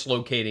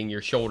dislocating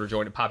your shoulder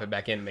joint to pop it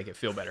back in and make it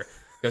feel better,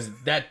 because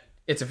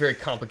it's a very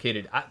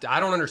complicated. I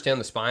don't understand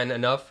the spine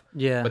enough.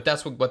 Yeah. But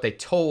that's what they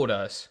told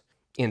us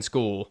in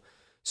school.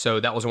 So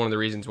that was one of the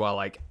reasons why.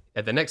 Like,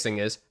 the next thing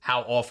is,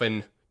 how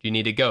often do you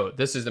need to go?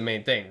 This is the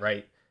main thing,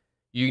 right?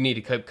 You need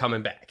to keep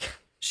coming back.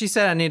 She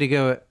said I need to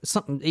go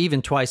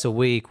even twice a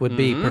week would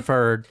be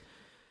preferred.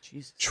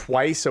 Jesus.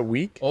 Twice a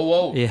week? Oh,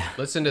 whoa. Yeah.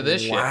 Listen to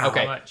this shit.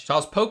 Okay. So I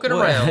was poking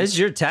around. It's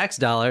your tax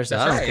dollars.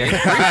 That's right.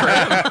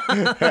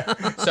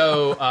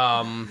 So,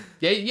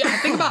 yeah.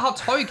 Think about how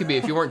tall you could be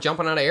if you weren't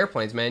jumping out of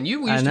airplanes, man.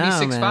 You used to be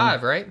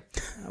 6'5", right?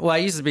 Well, I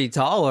used to be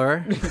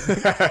taller.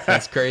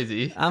 That's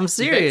crazy. I'm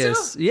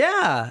serious. So?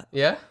 Yeah.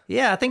 Yeah?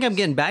 Yeah, I think I'm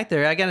getting back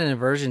there. I got an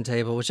inversion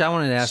table, which I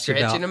wanted to ask you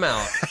about. Stretching them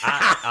out.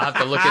 I'll have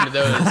to look into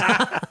those.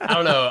 I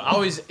don't know.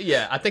 I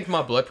think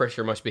my blood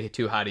pressure must be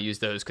too high to use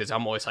those, because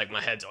I'm always like,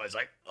 my head's always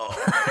like, oh,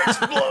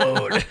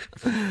 explode.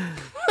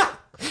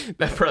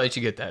 That probably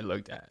should get that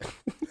looked at.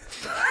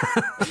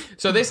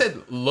 So they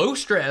said low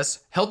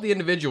stress, healthy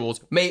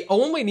individuals may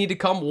only need to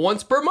come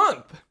once per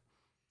month.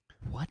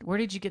 What? Where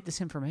did you get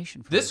this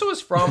information from? This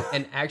was from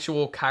an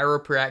actual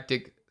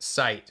chiropractic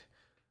site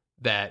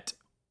that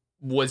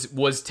was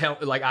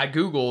like, I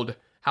Googled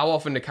how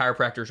often do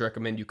chiropractors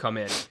recommend you come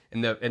in,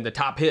 and the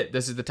top hit.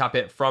 This is the top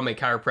hit from a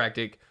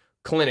chiropractic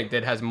clinic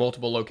that has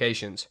multiple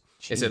locations.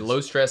 They said low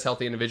stress,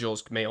 healthy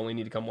individuals may only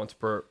need to come once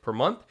per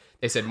month.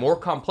 They said more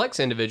complex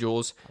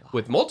individuals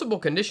with multiple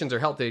conditions or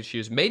health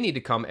issues may need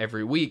to come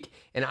every week.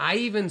 And I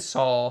even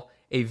saw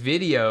a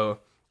video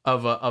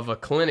of a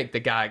clinic. The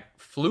guy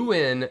flew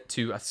in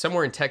to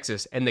somewhere in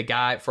Texas, and the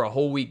guy for a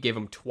whole week gave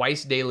him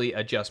twice daily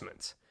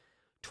adjustments,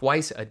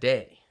 twice a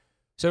day.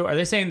 So are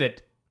they saying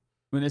that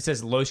when it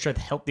says low stress,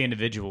 healthy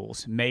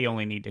individuals may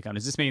only need to come,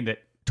 does this mean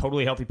that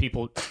totally healthy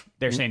people,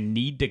 they're saying,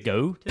 need to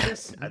go to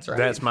this? That's right.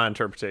 That's my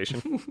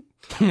interpretation.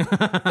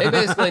 They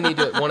basically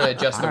want to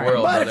adjust the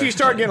world. But if you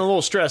start getting a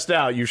little stressed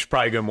out, you should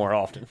probably go more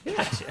often.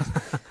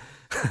 Gotcha.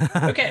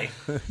 Okay.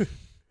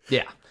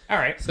 Yeah. All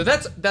right. So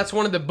that's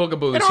one of the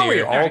boogaboos And are we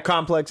here. all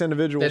complex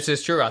individuals? This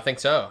is true. I think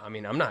so. I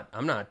mean, I'm not.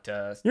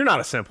 You're not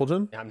a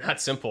simpleton. I'm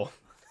not simple.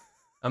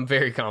 I'm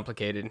very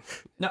complicated.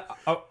 No,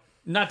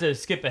 not to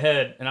skip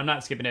ahead, and I'm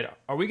not skipping it.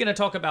 Are we going to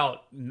talk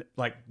about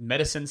like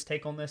medicine's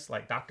take on this,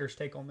 like doctors'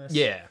 take on this?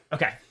 Yeah.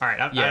 Okay. All right.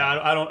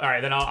 I don't. All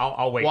right. Then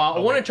I'll wait. Well, I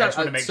want to try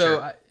to make so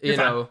sure. you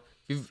know,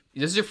 this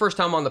is your first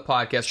time on the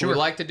podcast. Sure. What we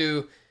like to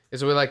do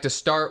is we like to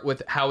start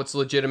with how it's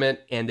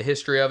legitimate and the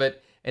history of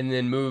it, and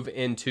then move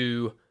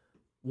into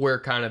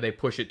where kind of they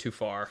push it too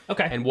far.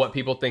 Okay. And what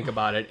people think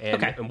about it,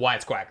 and why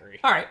it's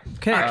quackery. All right.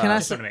 Can I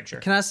just want to make sure.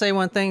 Can I say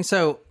one thing?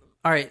 So,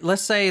 all right,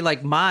 let's say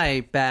like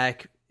my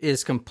back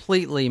is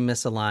completely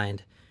misaligned.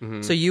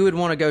 Mm-hmm. So you would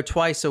want to go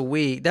twice a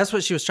week. That's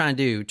what she was trying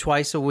to do,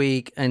 twice a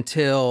week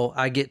until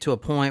I get to a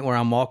point where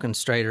I'm walking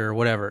straighter or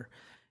whatever,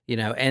 you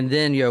know, and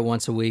then you go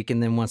once a week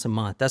and then once a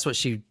month. That's what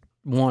she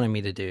wanted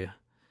me to do.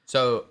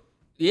 So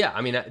Yeah,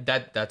 I mean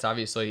that's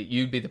obviously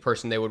you'd be the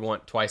person they would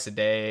want twice a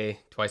day,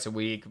 twice a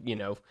week,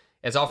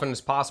 as often as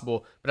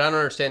possible. But I don't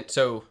understand.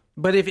 So,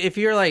 but if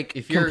you're like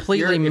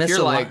completely if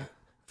you're like misaligned,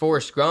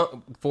 Forrest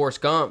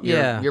Gump,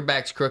 your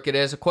back's crooked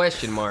as a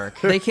question mark.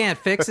 they can't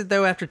fix it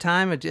though. After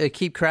time, it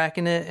keep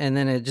cracking it, and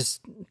then it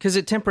just because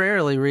it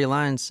temporarily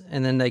realigns,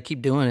 and then they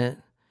keep doing it.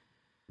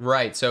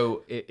 Right.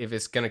 So if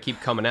it's gonna keep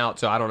coming out,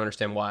 so I don't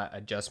understand why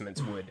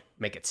adjustments would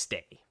make it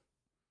stay.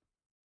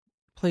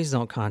 Please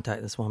don't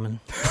contact this woman.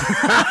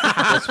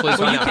 Let's please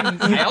find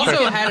out. I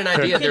also had an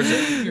idea.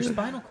 There's your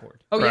spinal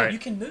cord. Oh yeah, you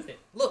can move it.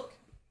 Look,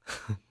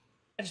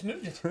 I just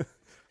moved it.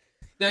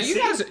 Now, do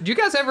you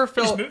guys ever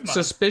feel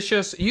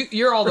suspicious?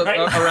 You're all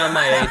around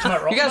my age.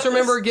 You guys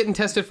remember getting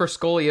tested for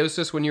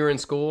scoliosis when you were in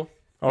school?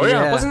 Oh,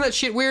 yeah. Wasn't that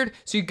shit weird?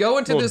 So you go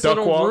into this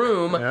little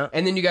room,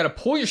 and then you got to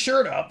pull your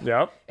shirt up,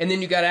 and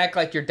then you got to act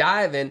like you're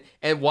diving,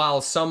 and while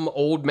some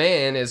old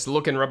man is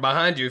looking right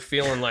behind you,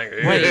 feeling like...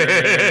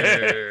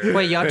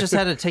 Wait, y'all just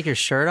had to take your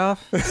shirt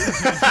off?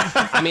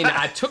 I mean,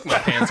 I took my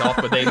pants off,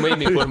 but they made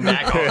me put them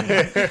back on.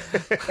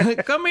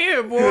 Come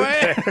here,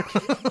 boy.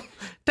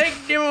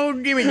 Take them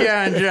old Jimmy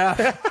Johns off.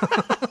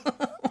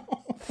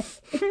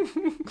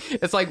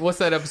 It's like, what's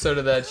that episode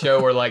of that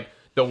show where, like,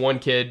 the one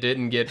kid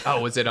didn't get...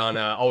 Oh, was it on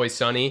Always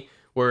Sunny?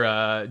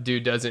 Where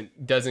dude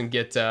doesn't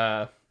get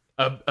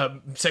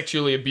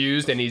sexually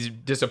abused, and he's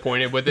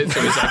disappointed with it, so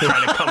he's like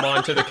trying to come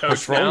on to the coach.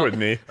 What's wrong with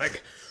me?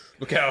 Like,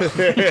 look how...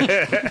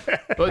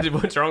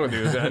 What's wrong with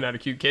you? He's not a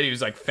cute kid. He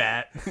was like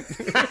fat.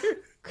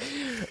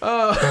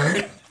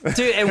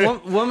 Dude,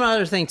 and one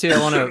other thing too, I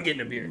want to...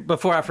 Getting a beer.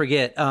 Before I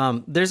forget,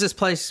 there's this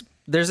place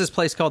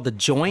called The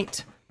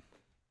Joint.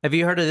 Have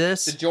you heard of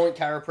this? The Joint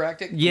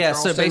Chiropractic? Yeah,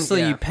 so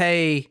basically you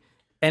pay...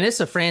 And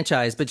it's a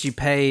franchise, but you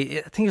pay,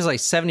 I think it was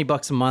like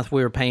 $70 a month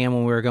we were paying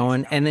when we were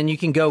going. And then you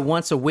can go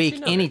once a week,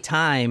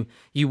 anytime.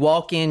 You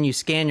walk in, you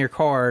scan your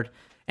card,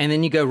 and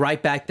then you go right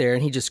back there,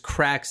 and he just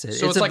cracks it.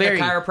 So it's like a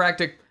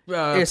chiropractic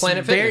Planet Fitness.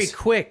 It's very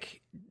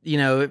quick.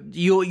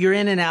 You're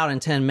in and out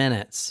in 10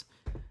 minutes.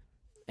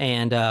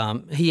 And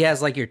he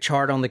has like your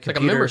chart on the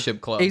computer. Like a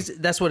membership club.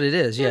 That's what it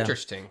is, yeah.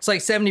 Interesting. It's like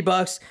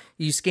 $70.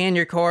 You scan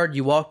your card,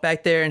 you walk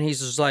back there, and he's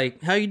just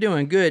like, how you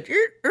doing? Good.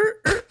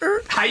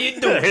 How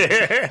you doing?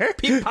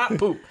 Peep, pop,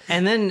 poop.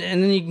 And then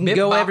you can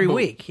go every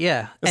week.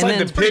 Yeah. It's and like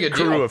then, the pit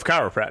crew of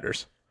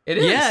chiropractors. It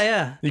is. Yeah,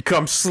 yeah. You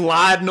come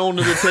sliding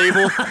onto the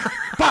table,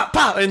 pop,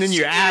 pop, and then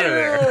you're out of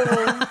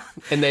there.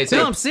 And they say,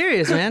 no, I'm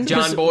serious, man.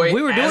 John Boy,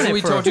 we were doing as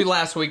we told you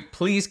last week,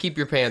 please keep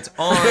your pants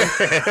on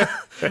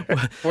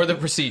for the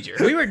procedure.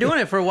 We were doing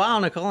it for a while,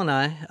 Nicole and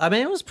I. I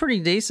mean, it was pretty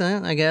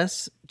decent, I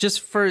guess.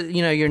 Just for,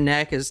 your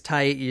neck is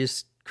tight, you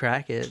just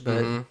crack it.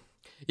 But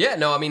yeah,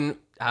 no, I mean,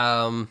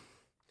 I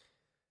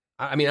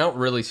don't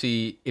really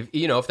see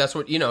if that's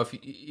what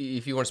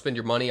if you want to spend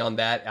your money on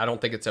that, I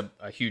don't think it's a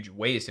huge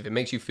waste if it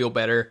makes you feel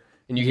better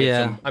and you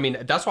get some. I mean,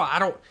 that's why I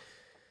don't.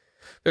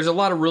 There's a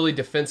lot of really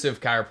defensive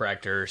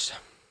chiropractors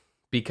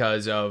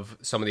because of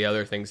some of the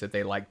other things that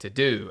they like to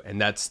do, and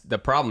that's the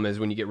problem is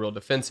when you get real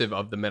defensive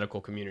of the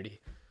medical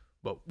community.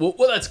 But well,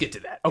 let's get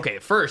to that. Okay,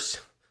 first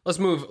let's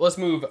move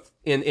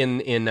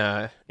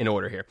in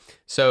order here.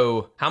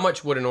 So, how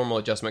much would a normal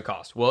adjustment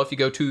cost? Well, if you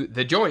go to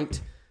The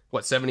Joint.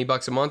 What,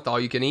 $70 a month,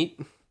 all you can eat?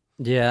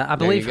 Yeah, I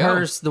believe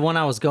hers, the one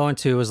I was going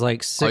to, was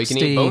like 60. All you can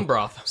eat bone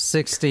broth.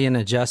 60 an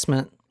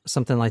adjustment,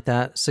 something like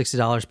that.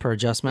 $60 per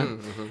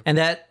adjustment.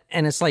 Mm-hmm.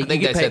 And it's like, I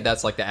think they said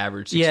that's like the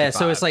average 65. Yeah,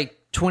 so it's like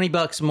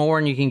 $20 more,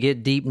 and you can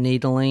get deep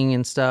needling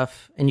and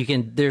stuff. And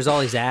there's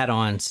all these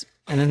add-ons.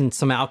 And then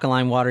some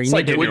alkaline water.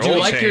 Would you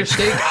like your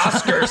steak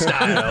Oscar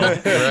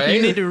style? Right?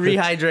 You need to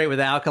rehydrate with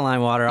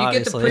alkaline water,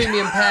 obviously. You get the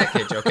premium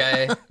package,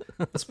 okay?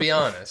 Let's be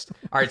honest.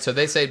 All right, so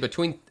they say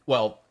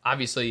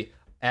obviously,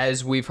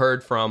 as we've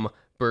heard from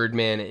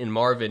Birdman and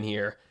Marvin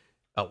here,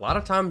 a lot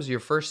of times your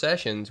first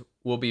sessions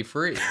will be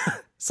free.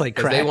 It's like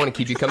because they want to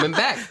keep you coming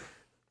back.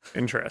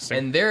 Interesting.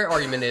 And their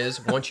argument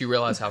is, once you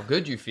realize how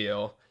good you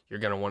feel, you're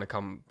going to want to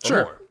come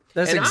for more.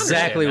 That's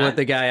exactly what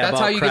the guy I bought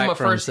That's how you give him a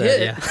first hit.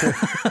 Yeah.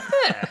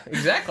 Yeah,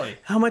 exactly.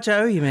 How much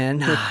I owe you,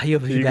 man? You'll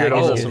be back.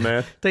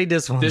 Man. Take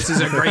this one. This is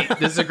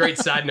a great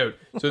side note.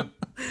 So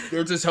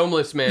there's this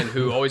homeless man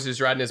who always is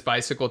riding his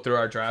bicycle through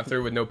our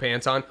drive-thru with no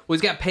pants on. Well,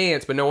 he's got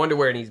pants but no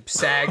underwear, and he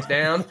sags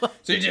down.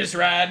 So he's just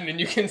riding, and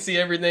you can see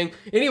everything.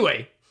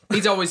 Anyway,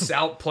 he's always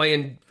out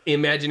playing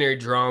imaginary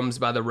drums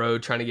by the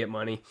road trying to get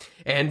money.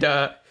 And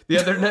the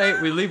other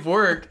night we leave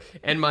work,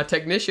 and my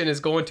technician is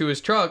going to his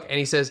truck, and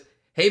he says,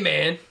 "Hey,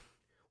 man,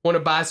 want to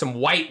buy some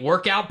white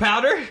workout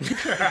powder?" I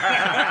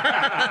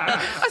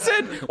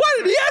said, "Why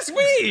did he ask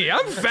me?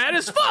 I'm fat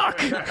as fuck.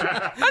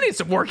 I need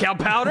some workout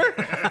powder."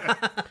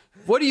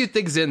 What do you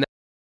think's in that?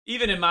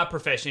 Even in my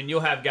profession, you'll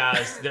have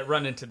guys that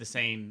run into the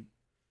same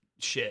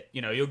shit.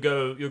 You'll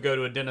go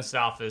to a dentist's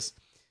office,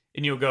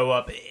 and you'll go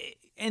up,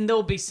 and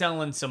they'll be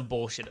selling some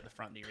bullshit at the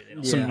front of the ear.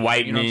 Some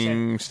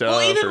whitening stuff.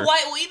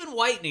 Well, even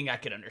whitening I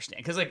could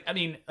understand, because at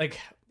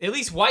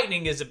least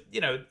whitening is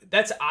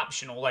that's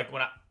optional. Like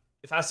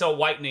if I sell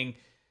whitening,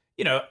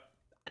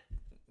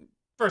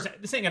 first,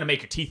 this ain't going to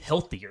make your teeth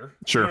healthier.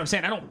 Sure. You know what I'm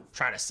saying? I don't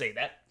try to say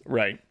that.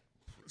 Right.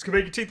 It's gonna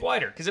make your teeth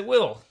whiter because it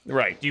will.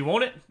 Right. Do you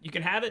want it? You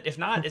can have it. If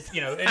not, it's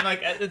and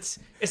like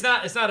it's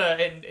not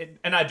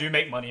and I do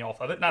make money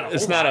off of it. Not a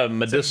It's whole not lot. a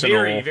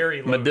medicinal, It's a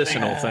very low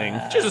medicinal thing.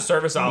 It's just a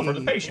service I offer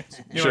the patients.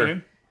 You know Sure. what I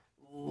mean?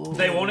 If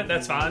they want it,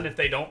 that's fine. If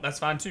they don't, that's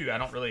fine too. I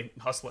don't really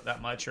hustle it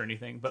that much or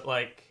anything. But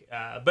like,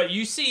 but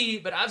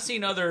I've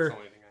seen other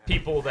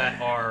people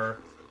that are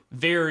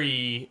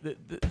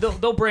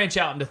they'll branch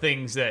out into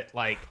things that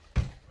like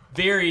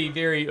very,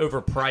 very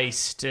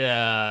overpriced.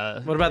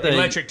 What about the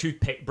electric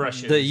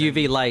toothbrushes? The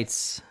UV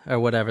lights or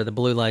whatever, the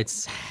blue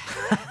lights.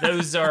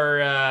 Those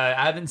are.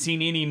 I haven't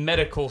seen any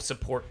medical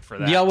support for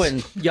that. Y'all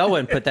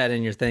wouldn't put that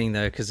in your thing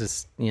though, because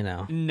it's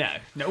No.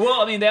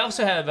 Well, I mean, they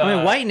also have. I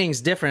mean, whitening's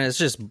different. It's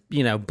just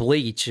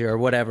bleach or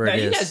whatever it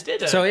you is. guys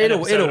did so an it'll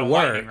episode on work.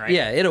 whitening, right?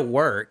 Yeah, it'll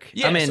work.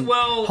 Yes, I mean,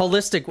 well-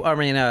 holistic. I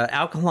mean,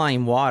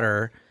 alkaline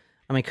water.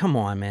 I mean, come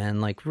on, man.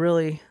 Like,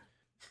 really?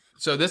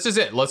 So this is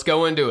it. Let's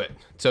go into it.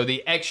 So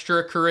the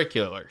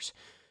extracurriculars.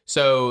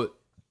 So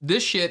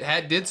this shit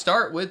did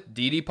start with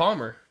D.D.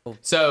 Palmer.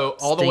 So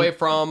all the way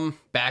from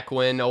back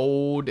when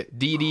old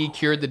D.D.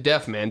 cured the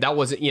deaf man. That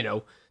wasn't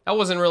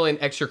really an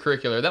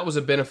extracurricular. That was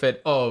a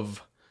benefit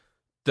of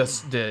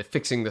the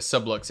fixing the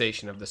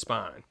subluxation of the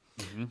spine.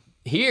 Mm-hmm.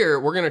 Here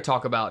we're going to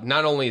talk about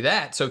not only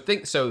that.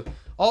 So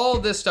all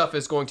this stuff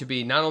is going to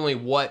be not only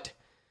what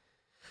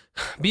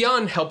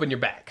beyond helping your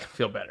back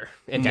feel better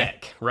and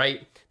neck,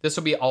 right? This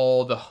will be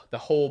all the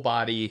whole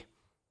body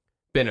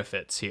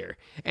benefits here.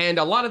 And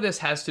a lot of this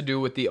has to do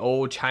with the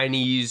old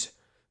Chinese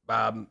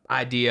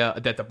idea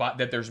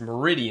that there's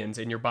meridians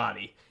in your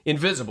body,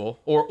 invisible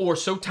or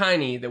so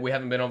tiny that we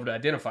haven't been able to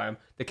identify them,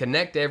 that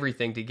connect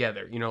everything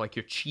together. Like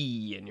your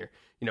chi and your,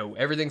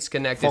 everything's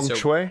connected. Feng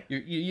shui?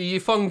 You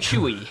feng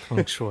shui.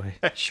 Feng shui.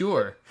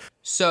 Sure.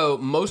 So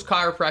most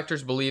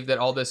chiropractors believe that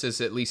all this is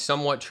at least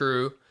somewhat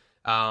true.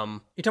 You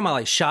talking about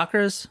like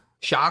chakras?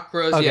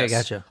 Chakras, Okay, yes.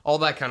 gotcha. All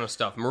that kind of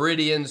stuff.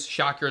 Meridians,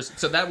 chakras.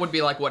 So that would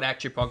be like what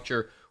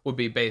acupuncture would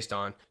be based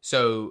on.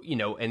 So,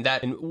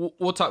 and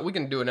we'll talk, we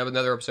can do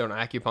another episode on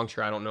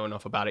acupuncture. I don't know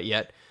enough about it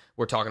yet.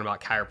 We're talking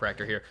about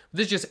chiropractor here.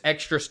 This is just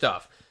extra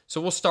stuff. So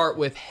we'll start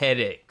with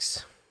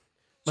headaches.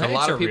 So a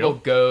lot of people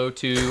go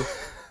to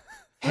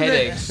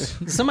headaches.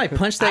 Did somebody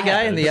punch that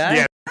guy in the eye?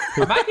 Yeah.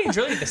 Are migraines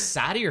really the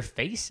side of your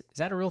face? Is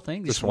that a real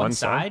thing? Just one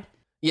side?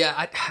 Yeah,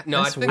 I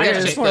That's think weird.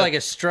 that's It's more like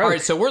a stroke. All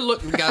right, so we're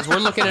looking at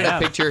a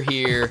picture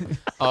here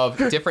of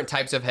different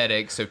types of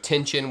headaches. So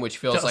tension, which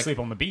feels Fell like asleep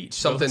on the beach.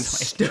 something's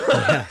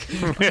stuck,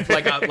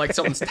 like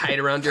something's tight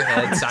around your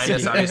head.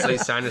 Sinus, obviously,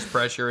 sinus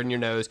pressure in your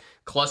nose.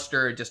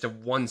 Cluster, just a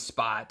one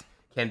spot,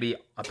 can be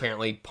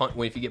apparently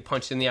if you get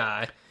punched in the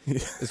eye,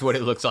 is what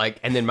it looks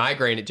like. And then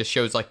migraine, it just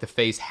shows like the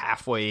face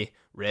halfway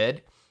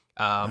red.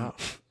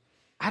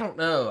 I don't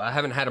know. I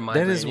haven't had a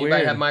migraine. That is Anybody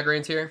weird. have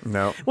migraines here?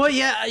 No. Well,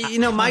 yeah,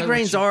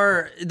 migraines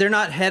they're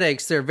not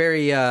headaches. They're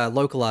very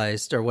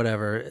localized or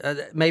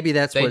whatever. Maybe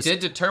that's They what's... did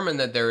determine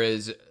that there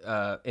is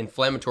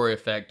inflammatory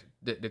effect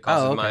that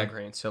causes okay.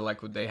 migraines. So like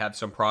they have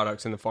some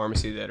products in the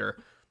pharmacy that are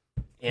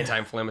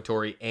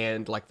anti-inflammatory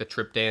and like the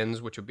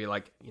triptans, which would be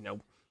like,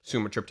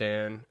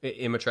 sumatriptan,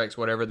 Imitrex,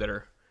 whatever, that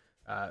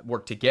are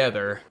work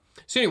together.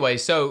 So anyway,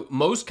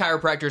 most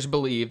chiropractors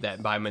believe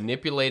that by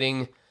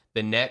manipulating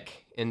the neck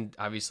and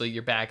obviously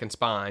your back and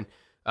spine,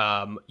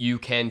 you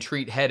can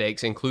treat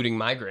headaches, including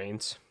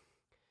migraines,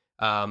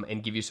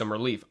 and give you some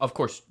relief. Of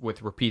course,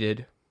 with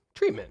repeated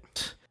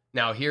treatment.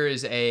 Now, here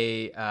is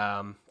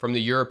from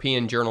the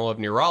European Journal of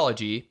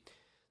Neurology.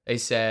 They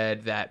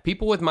said that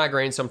people with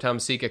migraines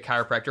sometimes seek a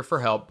chiropractor for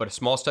help, but a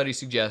small study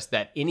suggests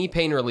that any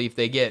pain relief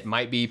they get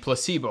might be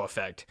placebo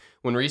effect.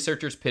 When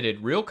researchers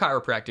pitted real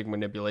chiropractic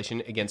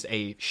manipulation against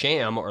a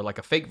sham or like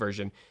a fake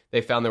version,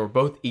 they found they were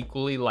both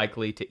equally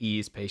likely to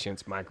ease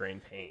patients'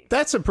 migraine pain.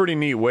 That's a pretty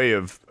neat way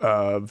of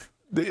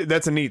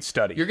that's a neat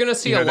study. You're going to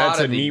see a lot that's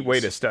of a neat these way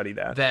to study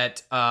that.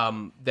 That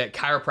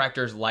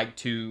chiropractors like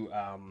to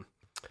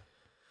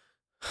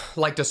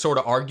sort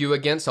of argue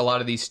against a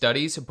lot of these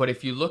studies. But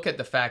if you look at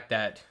the fact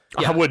that...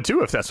 I would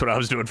too if that's what I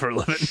was doing for a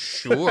living.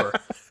 Sure.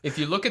 If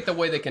you look at the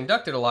way they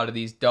conducted a lot of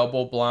these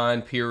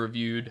double-blind,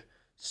 peer-reviewed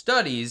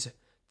studies,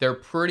 they're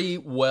pretty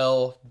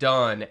well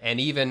done. And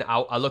even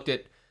I looked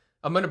at...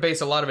 I'm going to base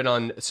a lot of it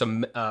on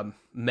some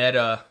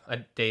meta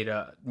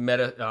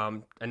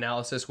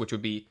analysis, which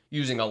would be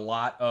using a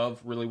lot of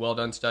really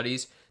well-done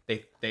studies.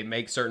 They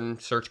make certain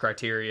search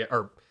criteria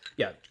for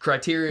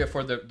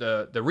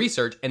the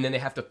research, and then they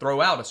have to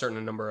throw out a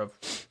certain number of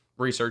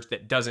research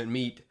that doesn't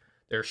meet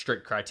their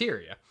strict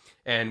criteria.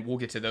 And we'll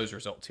get to those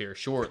results here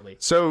shortly.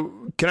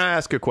 So, can I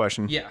ask a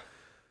question? Yeah.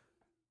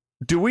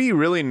 Do we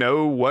really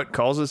know what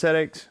causes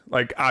headaches?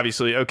 Like,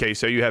 obviously, okay,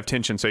 so you have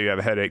tension, so you have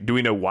a headache. Do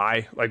we know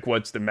why? Like,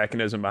 what's the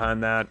mechanism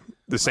behind that?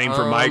 The same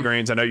for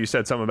migraines. I know you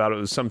said something about it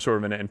was some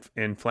sort of an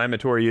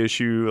inflammatory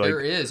issue. Like, There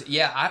is.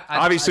 Yeah.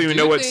 obviously, we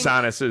know what think,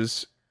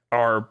 sinuses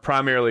are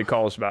primarily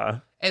caused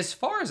by. As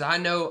far as I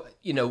know,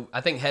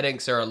 I think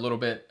headaches are a little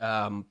bit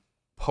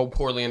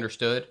poorly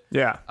understood.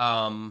 Yeah.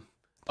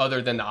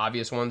 Other than the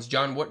obvious ones.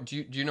 John, what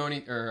do you know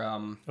any,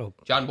 or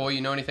John Boy,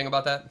 you know anything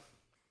about that?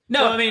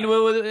 No, I mean,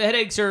 well,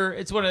 headaches are.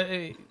 It's one of.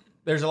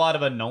 There's a lot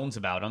of unknowns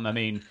about them. I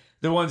mean,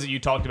 the ones that you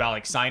talked about,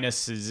 like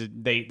sinuses,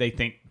 they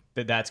think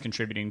that that's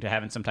contributing to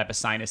having some type of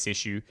sinus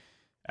issue.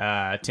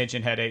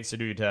 Tension headaches are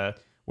due to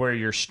where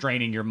you're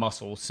straining your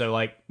muscles. So,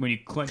 like when you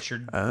clench your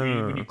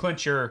when you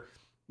clench your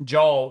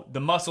jaw,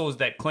 the muscles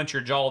that clench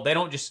your jaw, they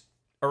don't just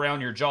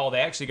around your jaw. They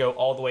actually go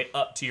all the way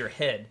up to your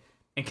head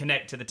and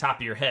connect to the top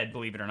of your head.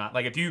 Believe it or not,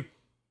 like if you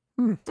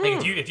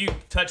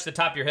touch the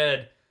top of your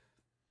head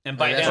and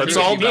bite down, let's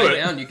all do it.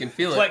 Down, you can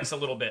feel flex a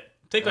little bit,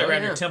 particularly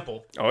around your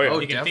temple. Oh yeah,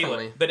 You can feel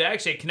it, but it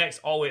actually connects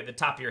all the way at the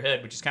top of your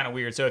head, which is kind of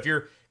weird. So if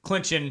you're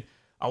clenching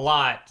a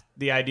lot,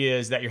 the idea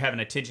is that you're having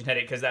a tension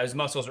headache because those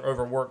muscles are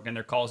overworked and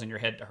they're causing your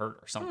head to hurt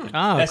or something.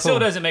 Oh, that still cool.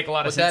 doesn't make a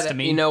lot of sense to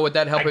me. You know, would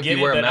that help I if get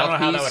you wear it, a but I don't know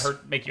how mouthpiece? that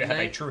would make you have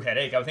a true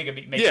headache. I would think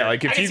it'd make Yeah,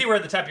 like if I can you- see where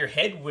the top of your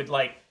head would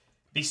like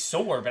be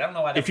sore, but I don't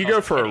know why. That If you causes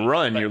go for a headache,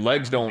 run, but your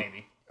legs don't.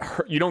 maybe.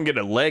 You don't get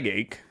a leg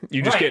ache.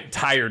 You just Right. get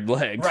tired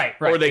legs, Right,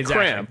 Or they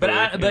exactly. cramp. But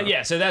or, you know.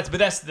 yeah, so that's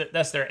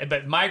their.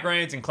 But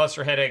migraines and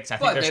cluster headaches, I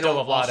think But there's they still a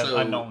don't lot of also-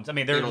 unknowns. I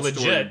mean, they they're don't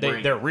store legit. your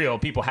brain. They're real.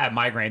 People have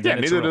migraines. Yeah,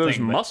 and it's a neither do real those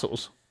thing, but-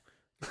 muscles.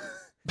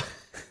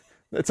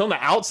 It's on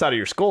the outside of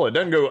your skull. It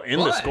doesn't go in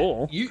the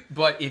skull.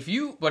 But if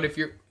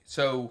you're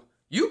so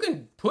you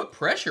can put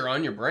pressure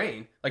on your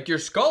brain. Like your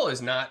skull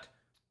is not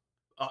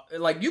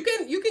like you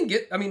can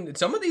get. I mean,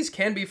 some of these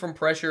can be from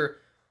pressure.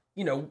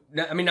 You know,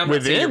 I mean, I'm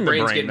not saying your Within the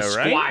brain's brain, getting though,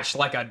 right? squashed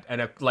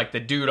like the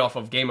dude off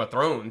of Game of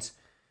Thrones.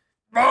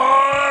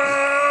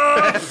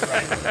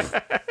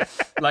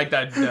 Like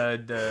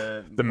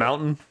The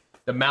mountain.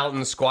 the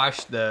mountain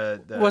squashed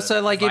the Well,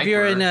 so like if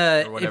you're in viper,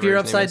 or a whatever if you're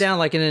his name upside is. down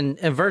like in an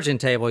inversion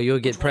table, you'll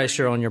get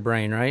pressure on your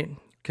brain, right?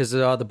 Because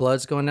all the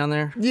blood's going down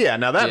there. Yeah,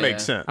 now that Yeah.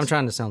 makes sense. I'm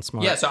trying to sound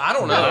smart. Yeah, so I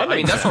don't know. I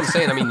mean, that's what I'm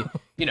saying. I mean,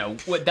 you know,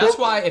 that's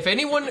why if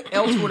anyone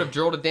else would have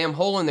drilled a damn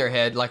hole in their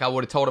head, like I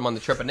would have told them on the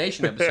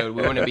Trepanation episode,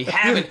 we wouldn't be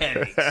having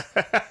headaches.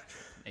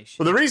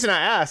 Well, the reason I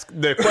ask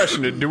the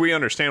question, do we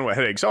understand what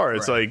headaches are?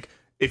 It's like,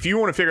 if you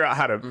want to figure out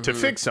how to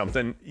fix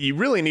something, you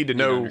really need to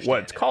know understand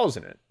what's it.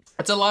 causing it.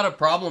 That's a lot of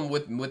problem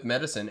with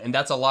medicine, and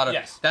that's a lot of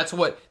that's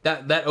what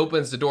that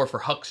opens the door for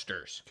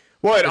hucksters.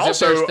 Well, it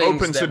 'Cause if there's also things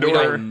opens the that we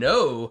door. don't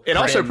know. It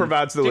also then-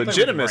 provides the particularly with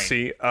the brain.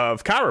 legitimacy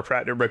of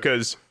chiropractor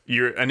because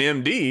an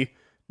MD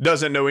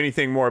doesn't know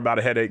anything more about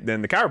a headache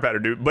than the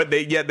chiropractor do, but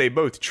yet they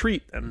both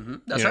treat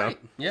them. That's you know? right.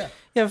 Yeah.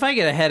 Yeah, if I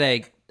get a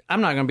headache,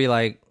 I'm not gonna be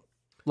like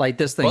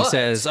this thing But-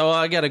 says, oh,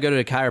 I got to go to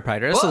a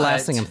chiropractor. That's the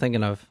last But- thing I'm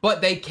thinking of.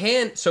 But they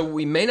can, so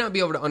we may not be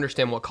able to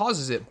understand what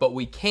causes it, but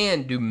we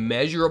can do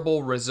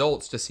measurable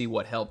results to see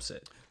what helps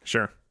it.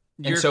 Sure.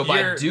 And so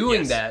by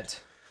doing that,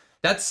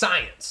 that's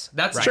science.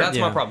 That's my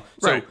Yeah. problem.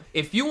 So Right.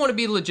 if you want to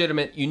be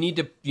legitimate, you need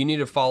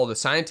to follow the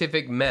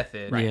scientific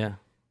method Yeah.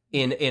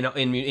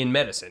 in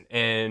medicine.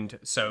 And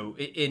so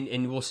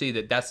and we'll see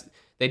that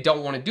they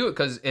don't want to do it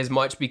because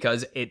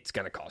it's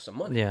going to cost them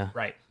money. Yeah.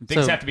 Right.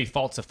 Things So- have to be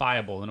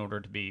falsifiable in order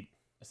to be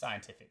a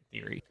scientific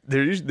theory.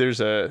 There's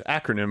a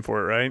acronym for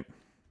it, right?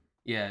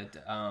 Yeah.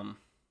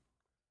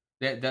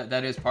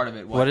 That is part of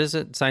it. What is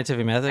it?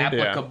 Scientific method?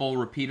 Applicable,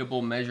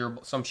 repeatable,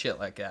 measurable, some shit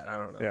like that. I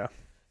don't know.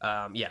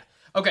 Yeah. Yeah.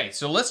 Okay,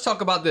 so let's talk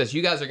about this.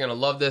 You guys are going to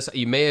love this.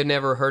 You may have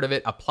never heard of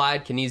it.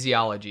 Applied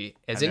kinesiology.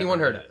 Has anyone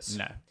heard of this?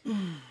 No.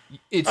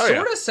 It Oh, sort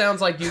yeah. of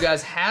sounds like you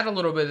guys had a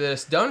little bit of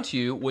this done to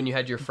you when you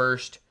had your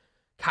first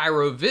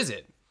Cairo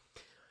visit.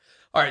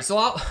 All right,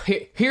 so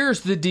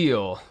here's the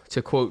deal.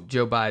 To quote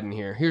Joe Biden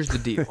here, here's the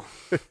deal.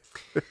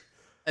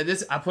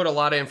 And I put a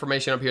lot of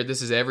information up here.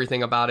 This is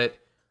everything about it.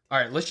 All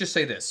right, let's just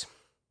say this.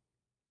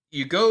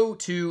 You go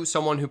to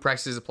someone who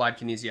practices applied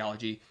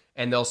kinesiology,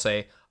 and they'll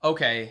say,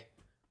 okay,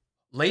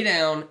 lay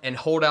down and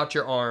hold out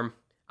your arm.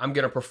 I'm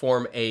going to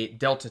perform a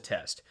delta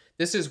test.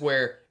 This is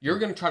where you're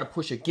going to try to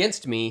push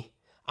against me.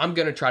 I'm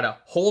going to try to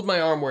hold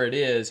my arm where it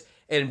is.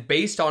 And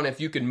based on if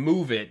you can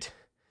move it,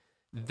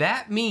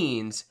 that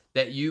means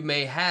that you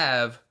may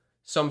have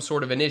some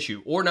sort of an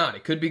issue or not.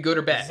 It could be good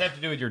or Does bad. this have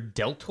to do with your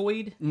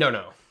deltoid?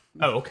 No.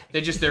 Oh, okay.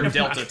 Their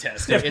delta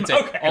test. It's an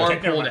arm never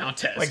pull mind. down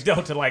test. Like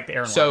Delta, like the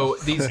airline. So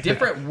these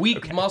different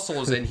weak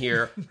muscles in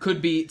here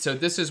could be. So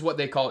this is what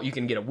they call. You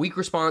can get a weak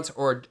response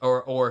or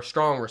a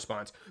strong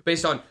response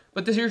based on.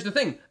 But here's the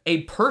thing: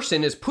 a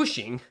person is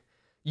pushing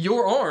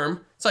your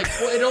arm. It's like,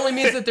 well, it only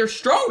means that they're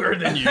stronger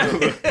than you.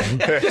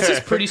 This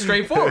is pretty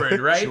straightforward,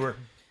 right? Sure.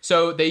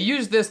 So they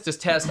use this to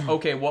test,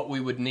 okay, what we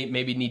would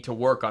maybe need to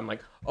work on.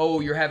 Like, oh,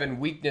 you're having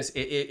weakness.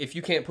 If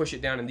you can't push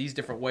it down in these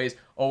different ways,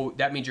 oh,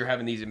 that means you're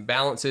having these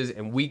imbalances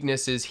and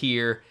weaknesses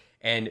here.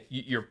 And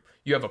you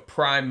have a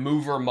prime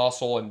mover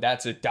muscle, and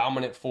that's a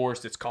dominant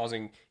force that's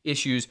causing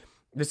issues.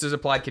 This is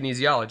applied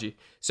kinesiology.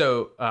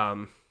 So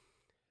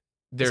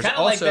there's it's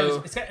also...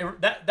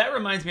 that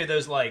reminds me of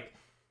those like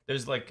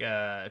those like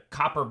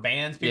copper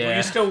bands people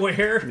used to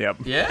wear. Yep.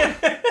 Yeah.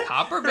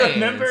 Copper bands.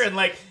 Remember? And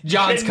like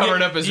John's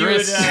covering up his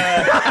wrists.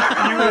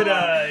 What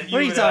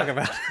are you talking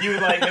about? You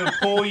would like they would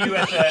pull you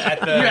at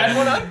the. You had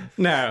one on?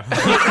 No.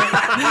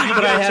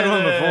 But I had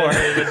one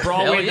before. The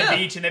Broadway Hell at yeah. the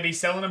beach, and they'd be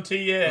selling them to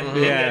you,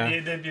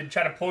 and they'd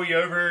try to pull you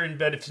over, and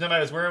but if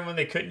somebody was wearing one,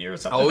 they couldn't you or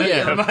something. Oh,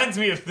 yeah. It reminds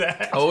me of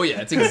that. Oh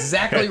yeah, it's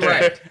exactly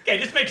right. Okay,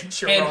 just making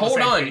sure. And we're on the hold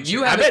same on, page.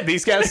 you I have bet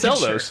these guys sell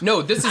those.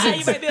 No, this is you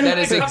might be able that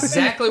to is make a comment.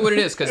 exactly what it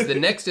is because the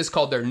next is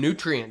called their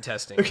nutrient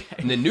testing.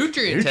 And the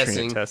nutrient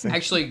testing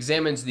actually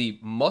examines the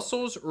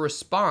muscle's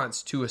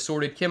response to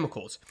assorted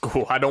chemicals.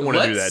 Cool. I don't want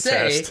to do that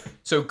test.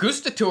 So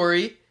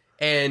gustatory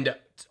and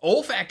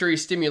olfactory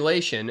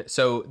stimulation.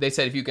 So they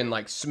said if you can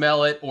like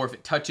smell it or if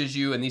it touches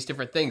you and these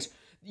different things,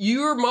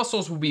 your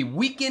muscles will be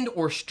weakened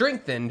or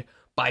strengthened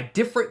by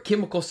different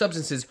chemical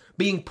substances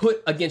being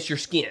put against your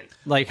skin.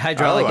 Like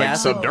hydraulic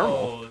acid.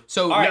 Subdermal.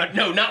 So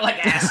no, not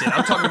like acid.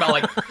 I'm talking about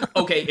like,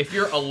 okay, if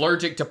you're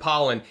allergic to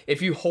pollen,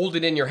 if you hold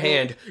it in your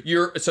hand,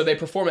 so they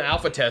perform an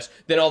alpha test,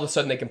 then all of a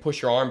sudden they can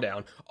push your arm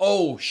down.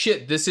 Oh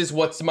shit, this is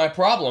what's my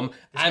problem.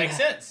 This makes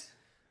sense.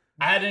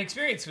 I had an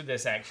experience with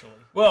this actually.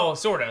 Well,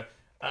 sort of.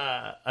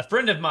 A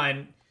friend of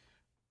mine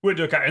went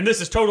to a chiropractor, and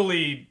this is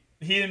totally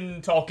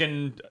him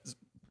talking.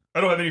 I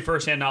don't have any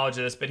firsthand knowledge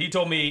of this, but he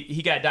told me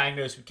he got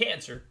diagnosed with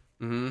cancer.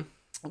 Mm-hmm.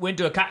 Went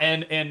to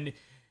and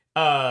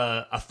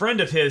a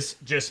friend of his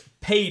just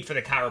paid for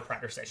the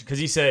chiropractor session because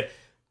he said,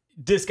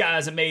 "This guy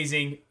is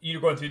amazing.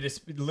 You're going through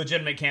this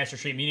legitimate cancer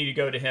treatment. You need to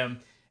go to him."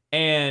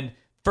 And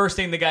first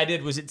thing the guy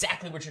did was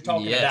exactly what you're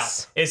talking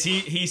about. Is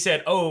he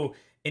said, "Oh,"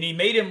 and he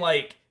made him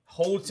like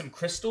hold some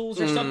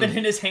crystals or something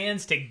in his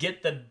hands to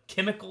get the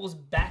chemicals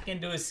back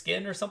into his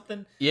skin or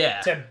something.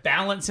 Yeah. To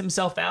balance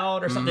himself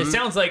out or something. It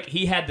sounds like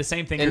he had the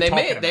same thing. And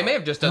you're they may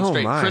have just done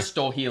straight my.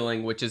 crystal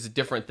healing, which is a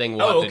different thing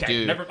we'll have to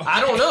do.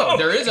 I don't know.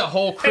 There is a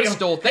whole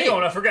crystal thing. Hang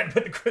on, I forgot to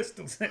put the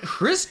crystals in.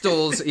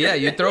 Crystals, yeah,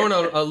 you're throwing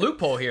a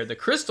loophole here. The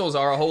crystals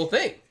are a whole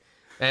thing.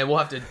 And we'll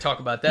have to talk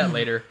about that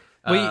later.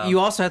 Well, you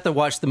also have to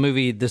watch the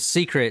movie The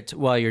Secret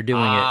while you're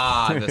doing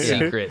it. The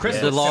secret.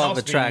 Crystals The law can of also be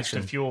used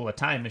attraction. to fuel a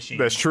time machine.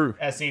 That's true.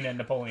 As seen in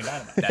Napoleon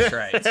Dynamite. That's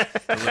right.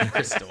 The little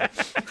crystal.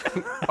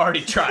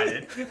 Already tried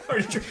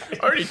it.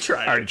 Already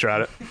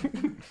tried it.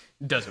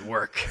 Doesn't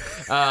work.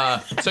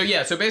 So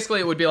basically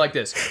it would be like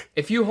this.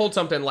 If you hold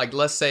something like,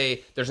 let's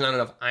say there's not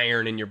enough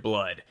iron in your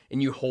blood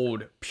and you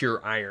hold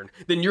pure iron,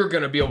 then you're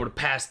going to be able to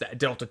pass that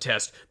delta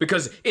test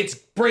because it's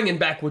bringing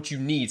back what you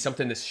need,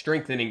 something that's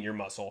strengthening your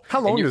muscle. How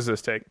long does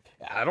this take?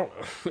 I don't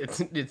know.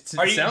 It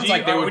Are you- sounds do you-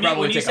 like they would when you-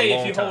 probably when you take say a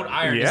long if you time. hold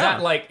iron,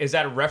 Yeah. is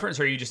that a reference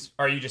or are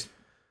you just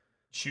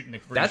shooting the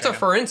That's a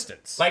for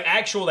instance. like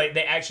actual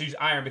they actually use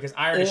iron because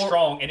iron is Or-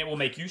 strong and it will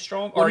make you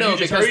strong? Well, Or no, are you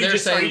just, because are you they're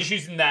just, are saying- you just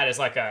using that as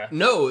like a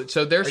No,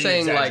 so they're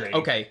saying like, exaggerating?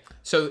 okay,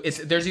 so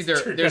there's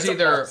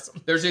That's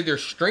awesome. either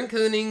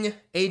strengthening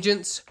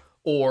agents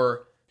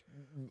or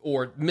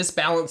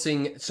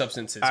misbalancing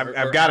substances.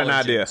 I've got an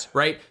idea.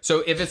 right?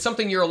 So if it's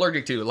something you're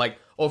allergic to, like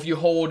if you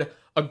hold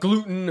a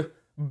gluten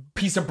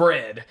piece of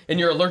bread and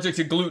you're allergic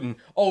to gluten,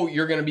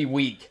 you're going to be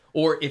weak.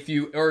 Or if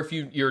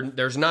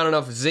there's not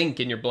enough zinc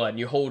in your blood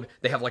and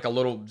they have like a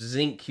little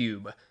zinc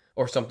cube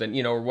or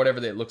something, or whatever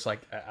that looks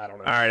like. I don't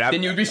know. All right,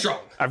 then you'd be strong.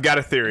 I've got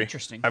a theory.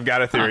 Interesting. I've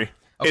got a theory.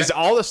 Okay. Is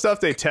all the stuff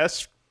they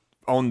test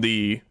on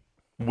the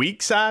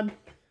weak side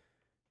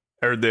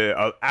or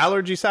the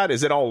allergy side,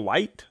 is it all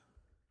light?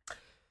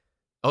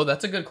 Oh,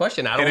 that's a good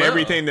question. I don't And know.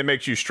 everything that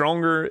makes you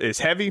stronger is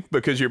heavy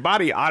because your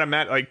body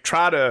automatically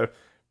try to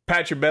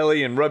pat your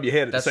belly and rub your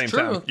head at That's the same true.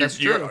 time. That's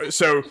true.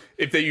 So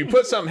if you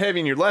put something heavy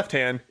in your left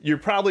hand, you're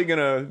probably going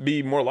to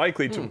be more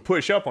likely to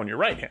push up on your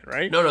right hand,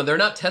 right? No, they're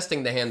not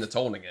testing the hand that's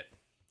holding it.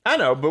 I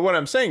know, but what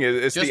I'm saying is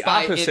it's Just the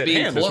by it opposite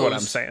being hand closed. is what I'm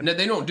saying. No,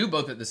 they don't do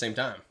both at the same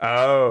time.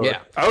 Oh. Yeah.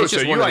 Oh, It's so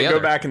just you one or like the go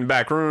other. back in the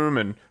back room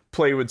and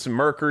play with some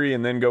mercury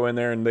and then go in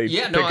there and they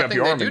Yeah, pick no, I up think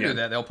your they arm do again.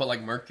 that. They'll put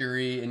like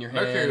mercury in your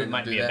hand. Mercury and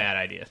might do be a that. bad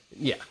idea.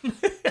 Yeah,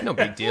 no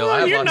big deal. Well, I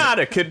have you're lots not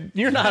a kid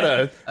in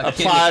the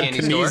applied candy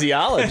store.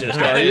 kinesiologist,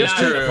 Yeah, are you? It's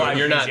true. Applied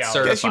You're not kinesiologist.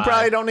 certified. Guess you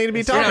probably don't need to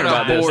be talking You're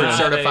not about this. board then.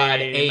 certified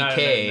Not AK.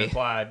 an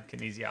applied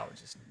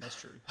kinesiologist.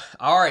 That's true.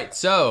 All right,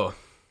 so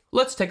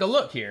let's take a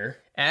look here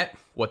at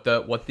what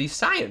the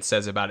science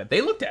says about it.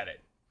 They looked at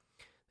it.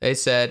 They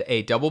said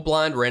a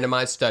double-blind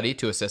randomized study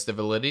to assess the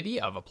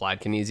validity of applied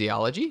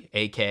kinesiology,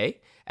 AK,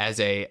 as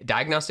a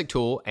diagnostic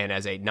tool and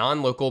as a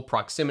non-local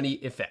proximity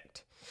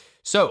effect.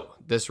 So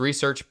this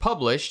research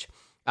published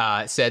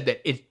said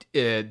that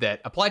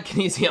that applied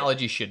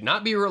kinesiology should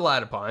not be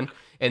relied upon,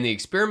 and the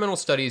experimental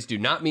studies do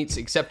not meet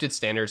accepted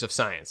standards of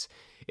science.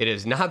 It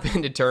has not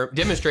been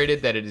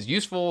demonstrated that it is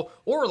useful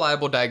or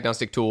reliable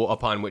diagnostic tool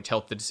upon which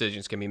health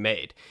decisions can be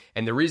made.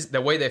 And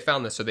the way they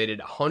found this, so they did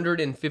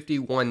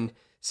 151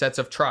 sets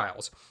of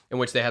trials in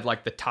which they had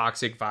like the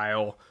toxic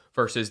vial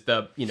versus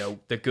the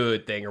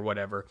good thing or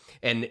whatever.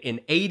 And in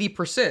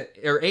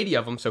 80% or 80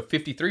 of them, so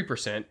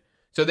 53%,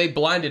 so they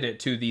blinded it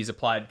to these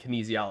applied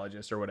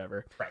kinesiologists or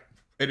whatever. Right.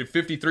 And at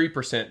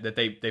 53% that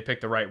they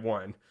picked the right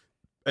one.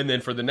 And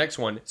then for the next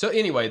one. So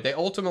anyway, they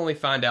ultimately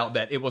find out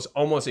that it was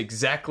almost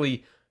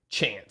exactly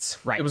chance.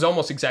 Right. It was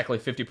almost exactly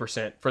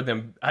 50% for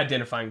them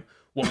identifying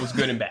what was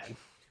good and bad.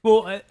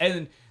 Well,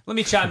 and let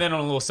me chime in on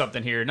a little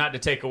something here, not to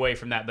take away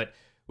from that, but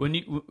when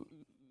you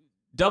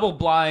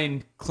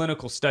double-blind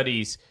clinical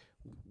studies,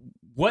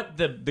 what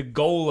the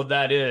goal of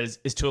that is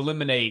to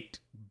eliminate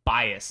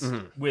bias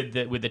with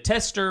the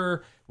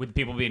tester, with the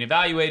people being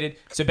evaluated.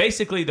 So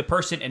basically, the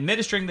person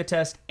administering the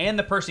test and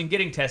the person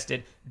getting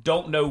tested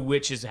don't know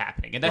which is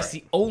happening, and that's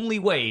the only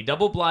way.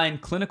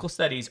 Double-blind clinical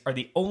studies are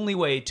the only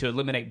way to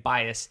eliminate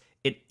bias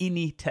in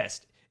any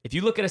test. If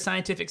you look at a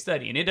scientific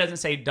study and it doesn't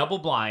say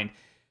double-blind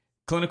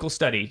clinical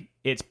study,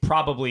 it's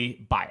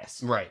probably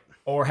bias. Right.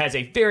 Or has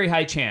a very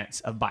high chance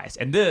of bias.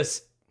 And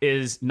this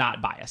is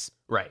not bias.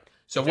 Right.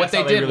 So what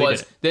they did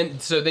was then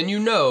you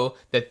know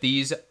that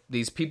these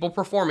people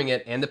performing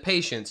it and the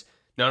patients,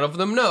 none of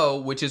them know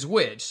which is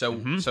which. So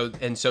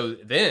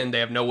then they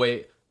have no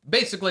way.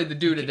 Basically, the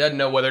dude doesn't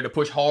know whether to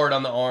push hard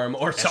on the arm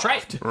or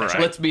soft. Right.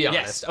 Let's be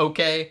honest.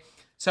 Okay.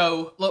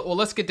 So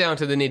let's get down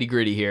to the nitty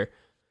gritty here.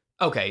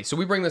 Okay, so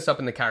we bring this up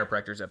in the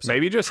chiropractors episode.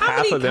 Maybe just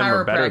half of them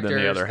are better than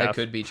the other half. That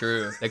could be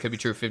true. That could be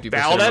true.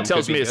 50%. All that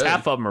tells me is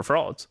half of them are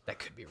frauds. That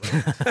could be right.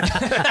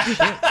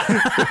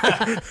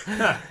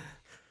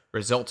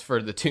 Results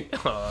for the two.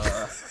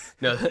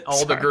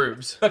 All the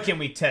groups. But can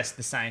we test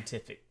the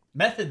scientific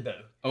method,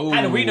 though? Oh.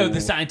 How do we know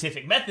the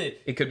scientific method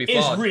It could be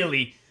flawed. is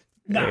really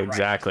not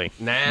Exactly.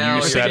 right? Now You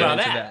you're said getting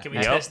it. into That. Can we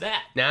test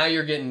that? Now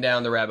you're getting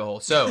down the rabbit hole.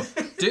 So,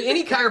 do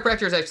any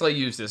chiropractors actually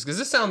use this? Because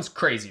this sounds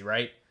crazy,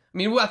 right? I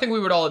mean, I think we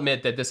would all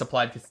admit that this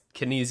applied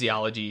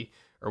kinesiology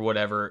or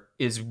whatever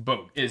is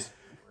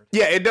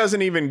Yeah, it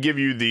doesn't even give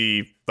you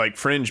the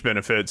fringe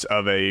benefits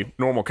of a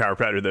normal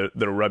chiropractor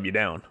that'll rub you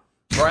down.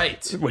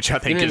 right. Which I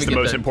think You don't is even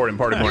the get most important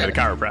part of going to the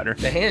chiropractor.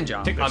 The hand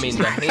job. I mean,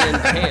 the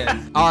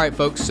hand. All right,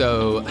 folks.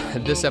 So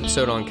this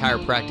episode on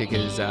chiropractic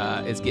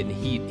is getting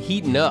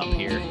heating up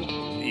here.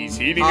 He's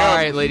heating All up.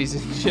 right, ladies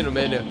and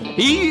gentlemen,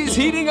 he's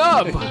heating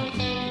up.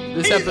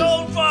 He's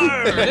on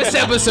fire. This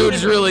episode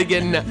is really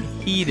getting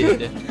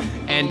heated.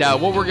 And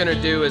what we're going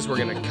to do is we're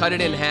going to cut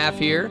it in half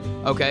here.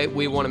 Okay,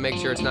 we want to make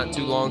sure it's not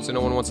too long so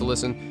no one wants to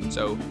listen.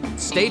 So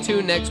stay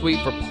tuned next week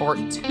for part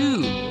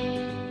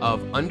 2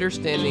 of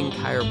Understanding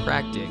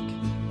Chiropractic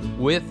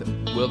with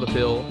Will the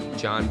Pill,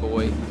 John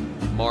Boy,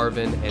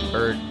 Marvin,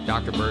 and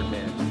Dr.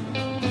 Birdman.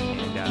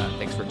 And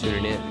thanks for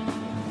tuning in.